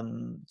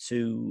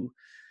to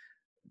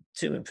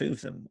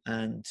improve them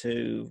and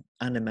to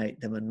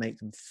animate them and make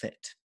them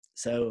fit.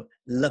 So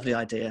lovely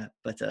idea,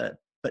 but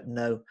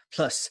no.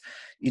 Plus,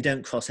 you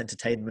don't cross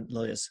entertainment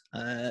lawyers.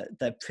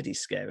 They're pretty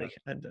scary.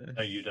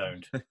 No, you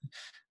don't.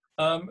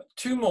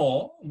 Two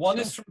more. One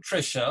is from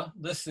Trisha.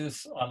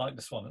 I like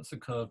this one. It's a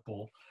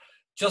curveball.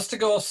 Just to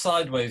go off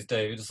sideways,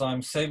 David, as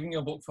I'm saving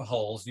your book for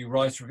holes, you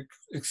write of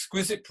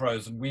exquisite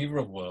prose and weaver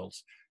of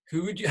worlds.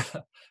 Who would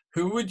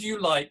you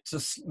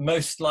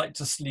most like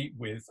to sleep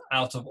with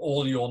out of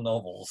all your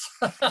novels?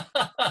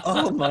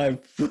 Oh my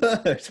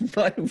word!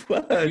 My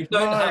word!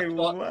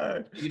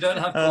 You don't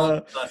have to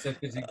answer that if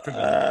it's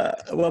privilege.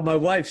 Well, my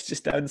wife's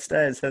just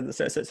downstairs, so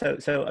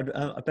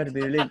I better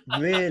be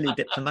really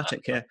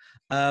diplomatic here.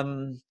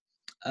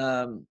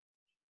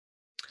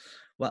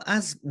 Well,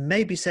 as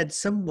maybe said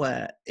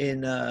somewhere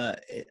in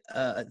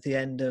at the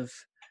end of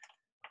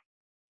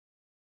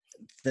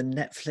the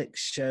Netflix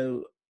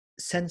show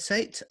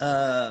Sense8,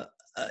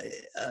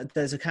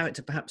 there's a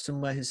character perhaps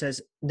somewhere who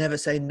says, "Never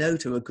say no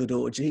to a good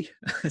orgy."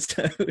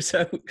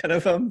 so kind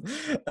of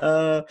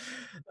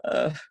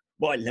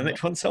why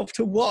limit oneself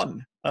to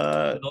one?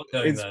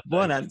 Is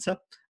one answer.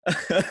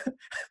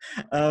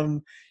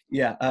 It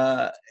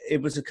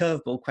was a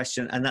curveball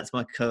question, and that's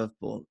my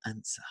curveball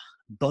answer.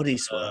 Body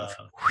swerve.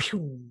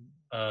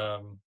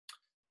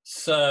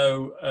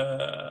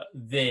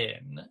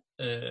 Then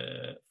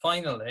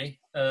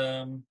finally,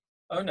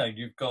 oh no,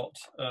 you've got,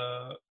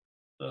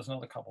 there's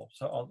another couple,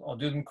 so I'll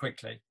do them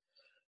quickly.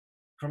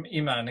 From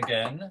Iman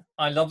again.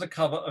 I love the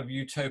cover of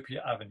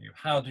Utopia Avenue.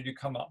 How did you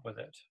come up with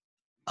it?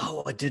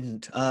 Oh, I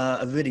didn't.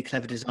 A really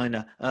clever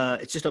designer.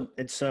 It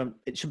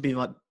should be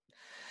right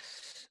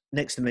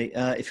next to me.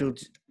 If you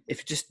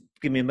just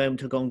give me a moment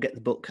to go and get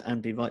the book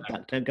and be right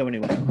back. Don't go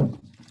anywhere.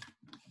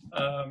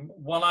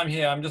 While I'm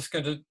here, I'm just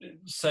going to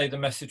say the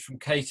message from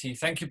Katie.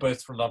 Thank you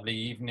both for a lovely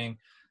evening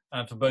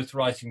and for both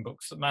writing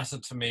books that matter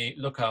to me.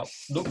 Look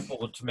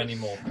forward to many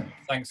more.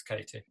 Thanks,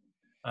 Katie.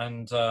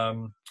 And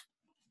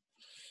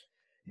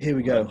here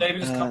we go.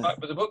 David has come back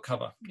with a book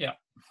cover. Yeah.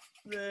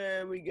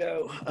 There we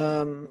go.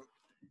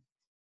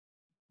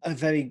 A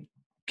very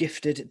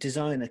gifted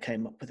designer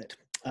came up with it,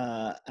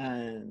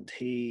 and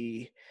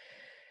he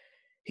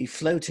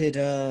floated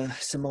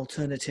some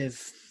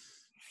alternative.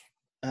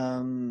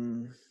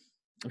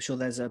 I'm sure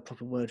there's a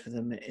proper word for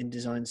them in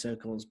design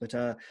circles, but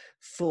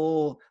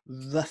 4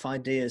 rough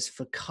ideas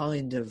for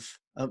kind of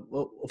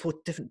 4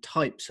 different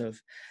types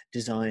of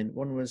design.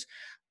 One was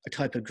a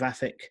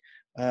typographic,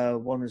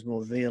 one was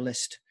more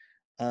realist,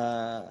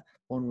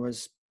 one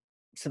was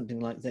something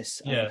like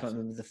this. Yes. I can't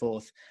remember the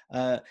fourth.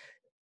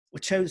 We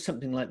chose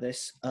something like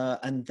this,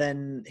 and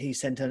then he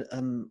sent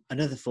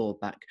another 4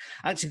 back.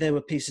 Actually, they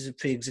were pieces of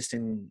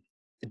pre-existing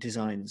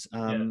designs,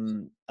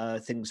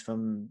 things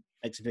from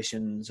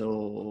exhibitions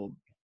or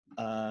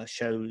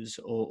shows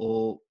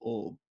or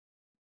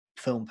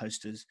film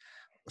posters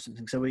or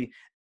something. So we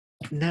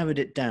narrowed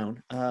it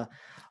down. I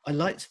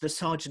liked the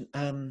Sergeant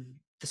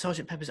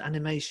Pepper's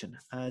animation.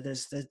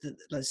 There's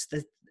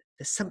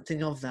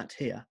something of that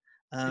here.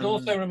 It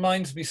also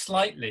reminds me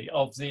slightly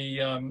of the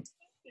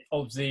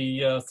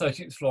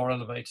 13th floor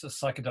elevator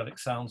psychedelic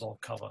sounds of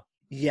cover.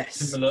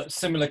 Yes,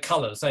 similar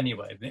colours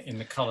anyway, in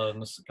the colour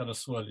and the kind of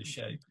swirly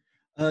shape.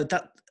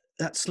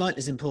 That slight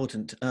is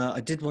important. I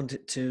did want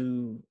it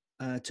to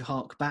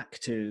hark back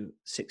to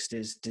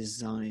 60s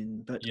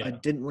design, but I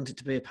didn't want it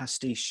to be a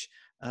pastiche,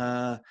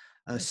 a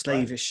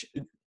slavish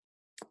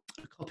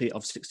copy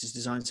of 60s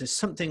design. So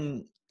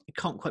something you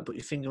can't quite put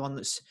your finger on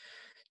that's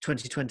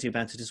 2020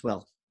 about it as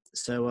well.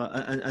 So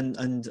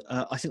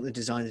I think the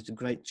designer did a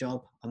great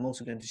job. I'm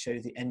also going to show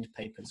you the end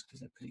papers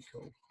because they're pretty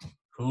cool.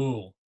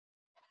 Cool.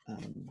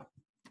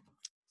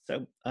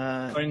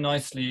 Very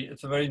nicely.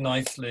 It's a very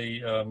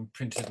nicely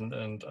printed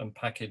and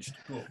packaged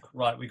book.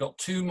 Right, we got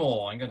 2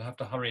 more. I'm going to have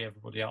to hurry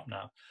everybody up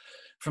now.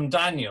 From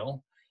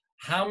Daniel,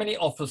 how many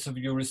offers have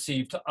you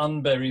received to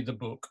unbury the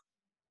book?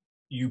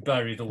 you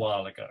buried a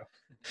while ago?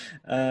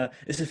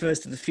 This refers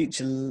to the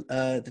future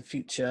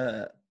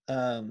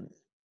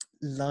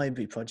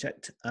library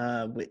project,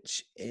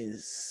 which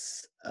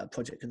is a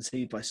project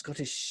conceived by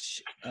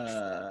Scottish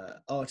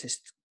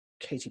artist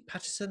Katie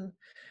Patterson,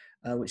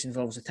 which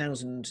involves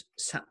 1,000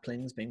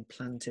 saplings being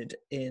planted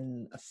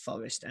in a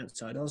forest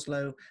outside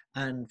Oslo,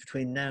 and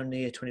between now and the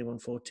year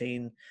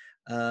 2114,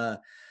 an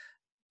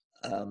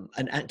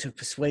act of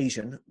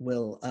persuasion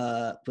will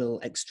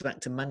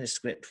extract a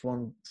manuscript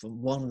from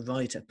one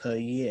writer per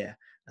year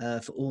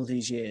for all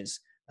these years.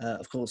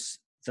 Of course,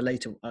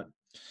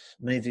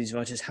 many of these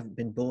writers haven't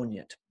been born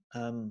yet.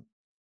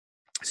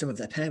 Some of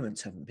their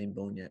parents haven't been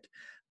born yet.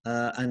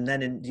 And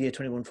then in the year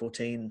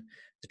 2114,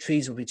 the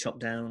trees will be chopped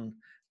down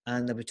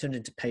and they'll be turned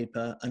into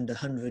paper, and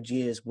 100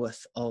 years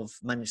worth of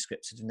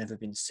manuscripts that have never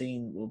been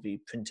seen will be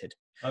printed.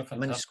 Oh, fantastic.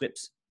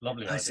 Manuscripts.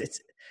 Lovely idea.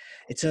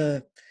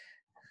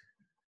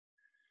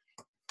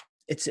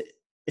 It's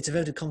a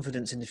vote of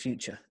confidence in the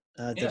future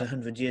that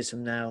 100 years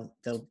from now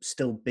there'll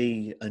still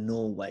be a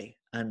Norway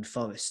and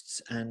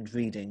forests and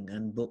reading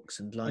and books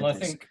and libraries.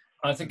 Well,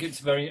 I think it's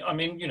very, I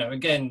mean, you know,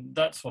 again,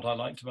 that's what I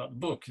liked about the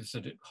book, is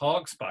that it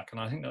harks back, and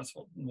I think that's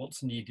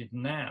what's needed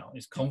now,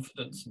 is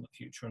confidence in the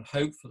future and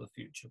hope for the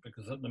future,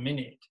 because at the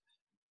minute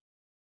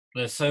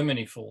there's so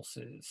many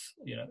forces,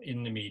 you know,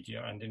 in the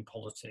media and in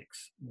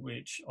politics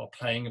which are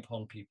playing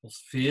upon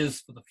people's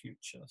fears for the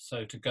future.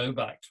 So to go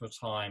back to a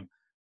time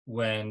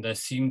when there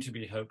seemed to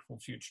be a hopeful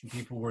future and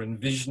people were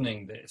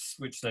envisioning this,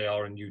 which they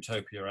are in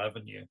Utopia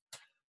Avenue,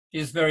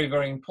 is very,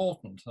 very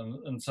important.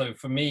 And so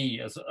for me,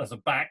 as a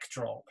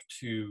backdrop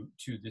to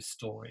this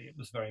story, it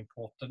was very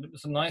important. And it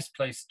was a nice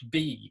place to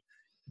be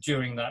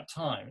during that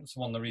time. It's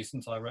one of the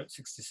reasons I wrote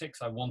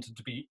 66. I wanted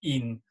to be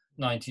in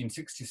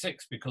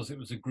 1966 because it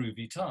was a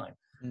groovy time.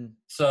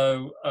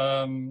 So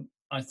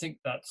I think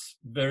that's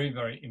very,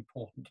 very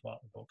important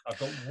about the book. I've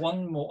got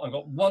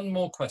one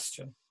more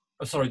question.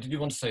 Oh, sorry, did you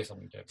want to say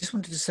something, David? Just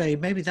wanted to say,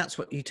 maybe that's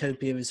what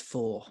Utopia is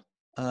for.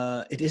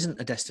 It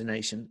isn't a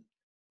destination.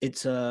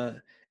 It's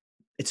a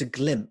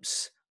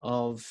glimpse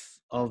of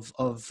a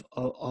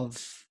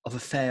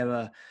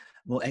fairer,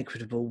 more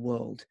equitable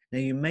world. Now,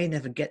 you may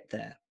never get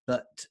there,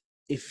 but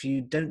if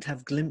you don't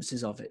have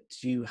glimpses of it,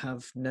 you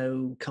have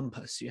no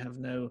compass, you have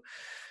no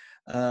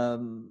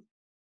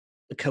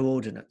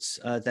coordinates.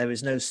 There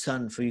is no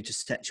sun for you to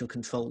set your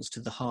controls to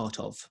the heart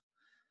of.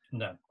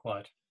 No,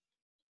 quite.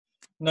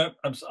 No,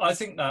 I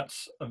think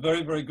that's a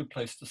very, very good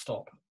place to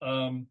stop.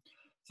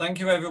 Thank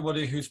you,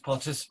 everybody who's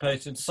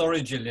participated.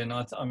 Sorry, Gillian,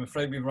 I'm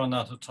afraid we've run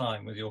out of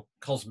time with your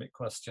cosmic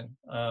question.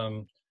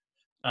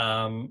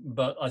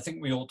 But I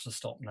think we ought to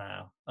stop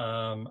now.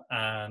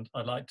 And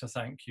I'd like to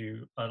thank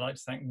you. I'd like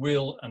to thank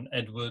Will and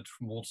Edward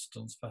from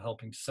Waterstones for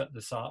helping to set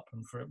this up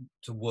and for it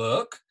to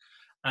work.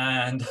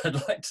 And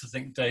I'd like to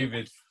thank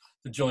David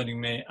for joining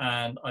me.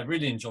 And I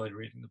really enjoyed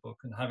reading the book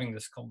and having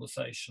this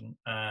conversation.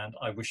 And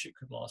I wish it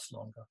could last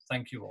longer.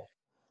 Thank you all.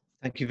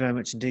 Thank you very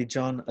much indeed,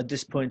 John. At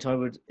this point, I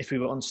would, if we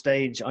were on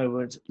stage, I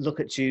would look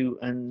at you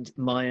and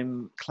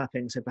mime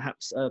clapping. So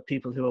perhaps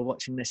people who are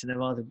watching this in a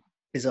rather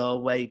bizarre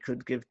way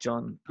could give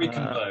John. We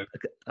can vote.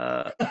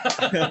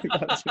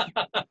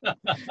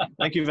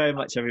 Thank you very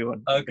much,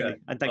 everyone. Okay.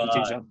 And thank you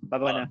too, John.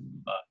 Bye-bye now.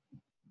 Bye.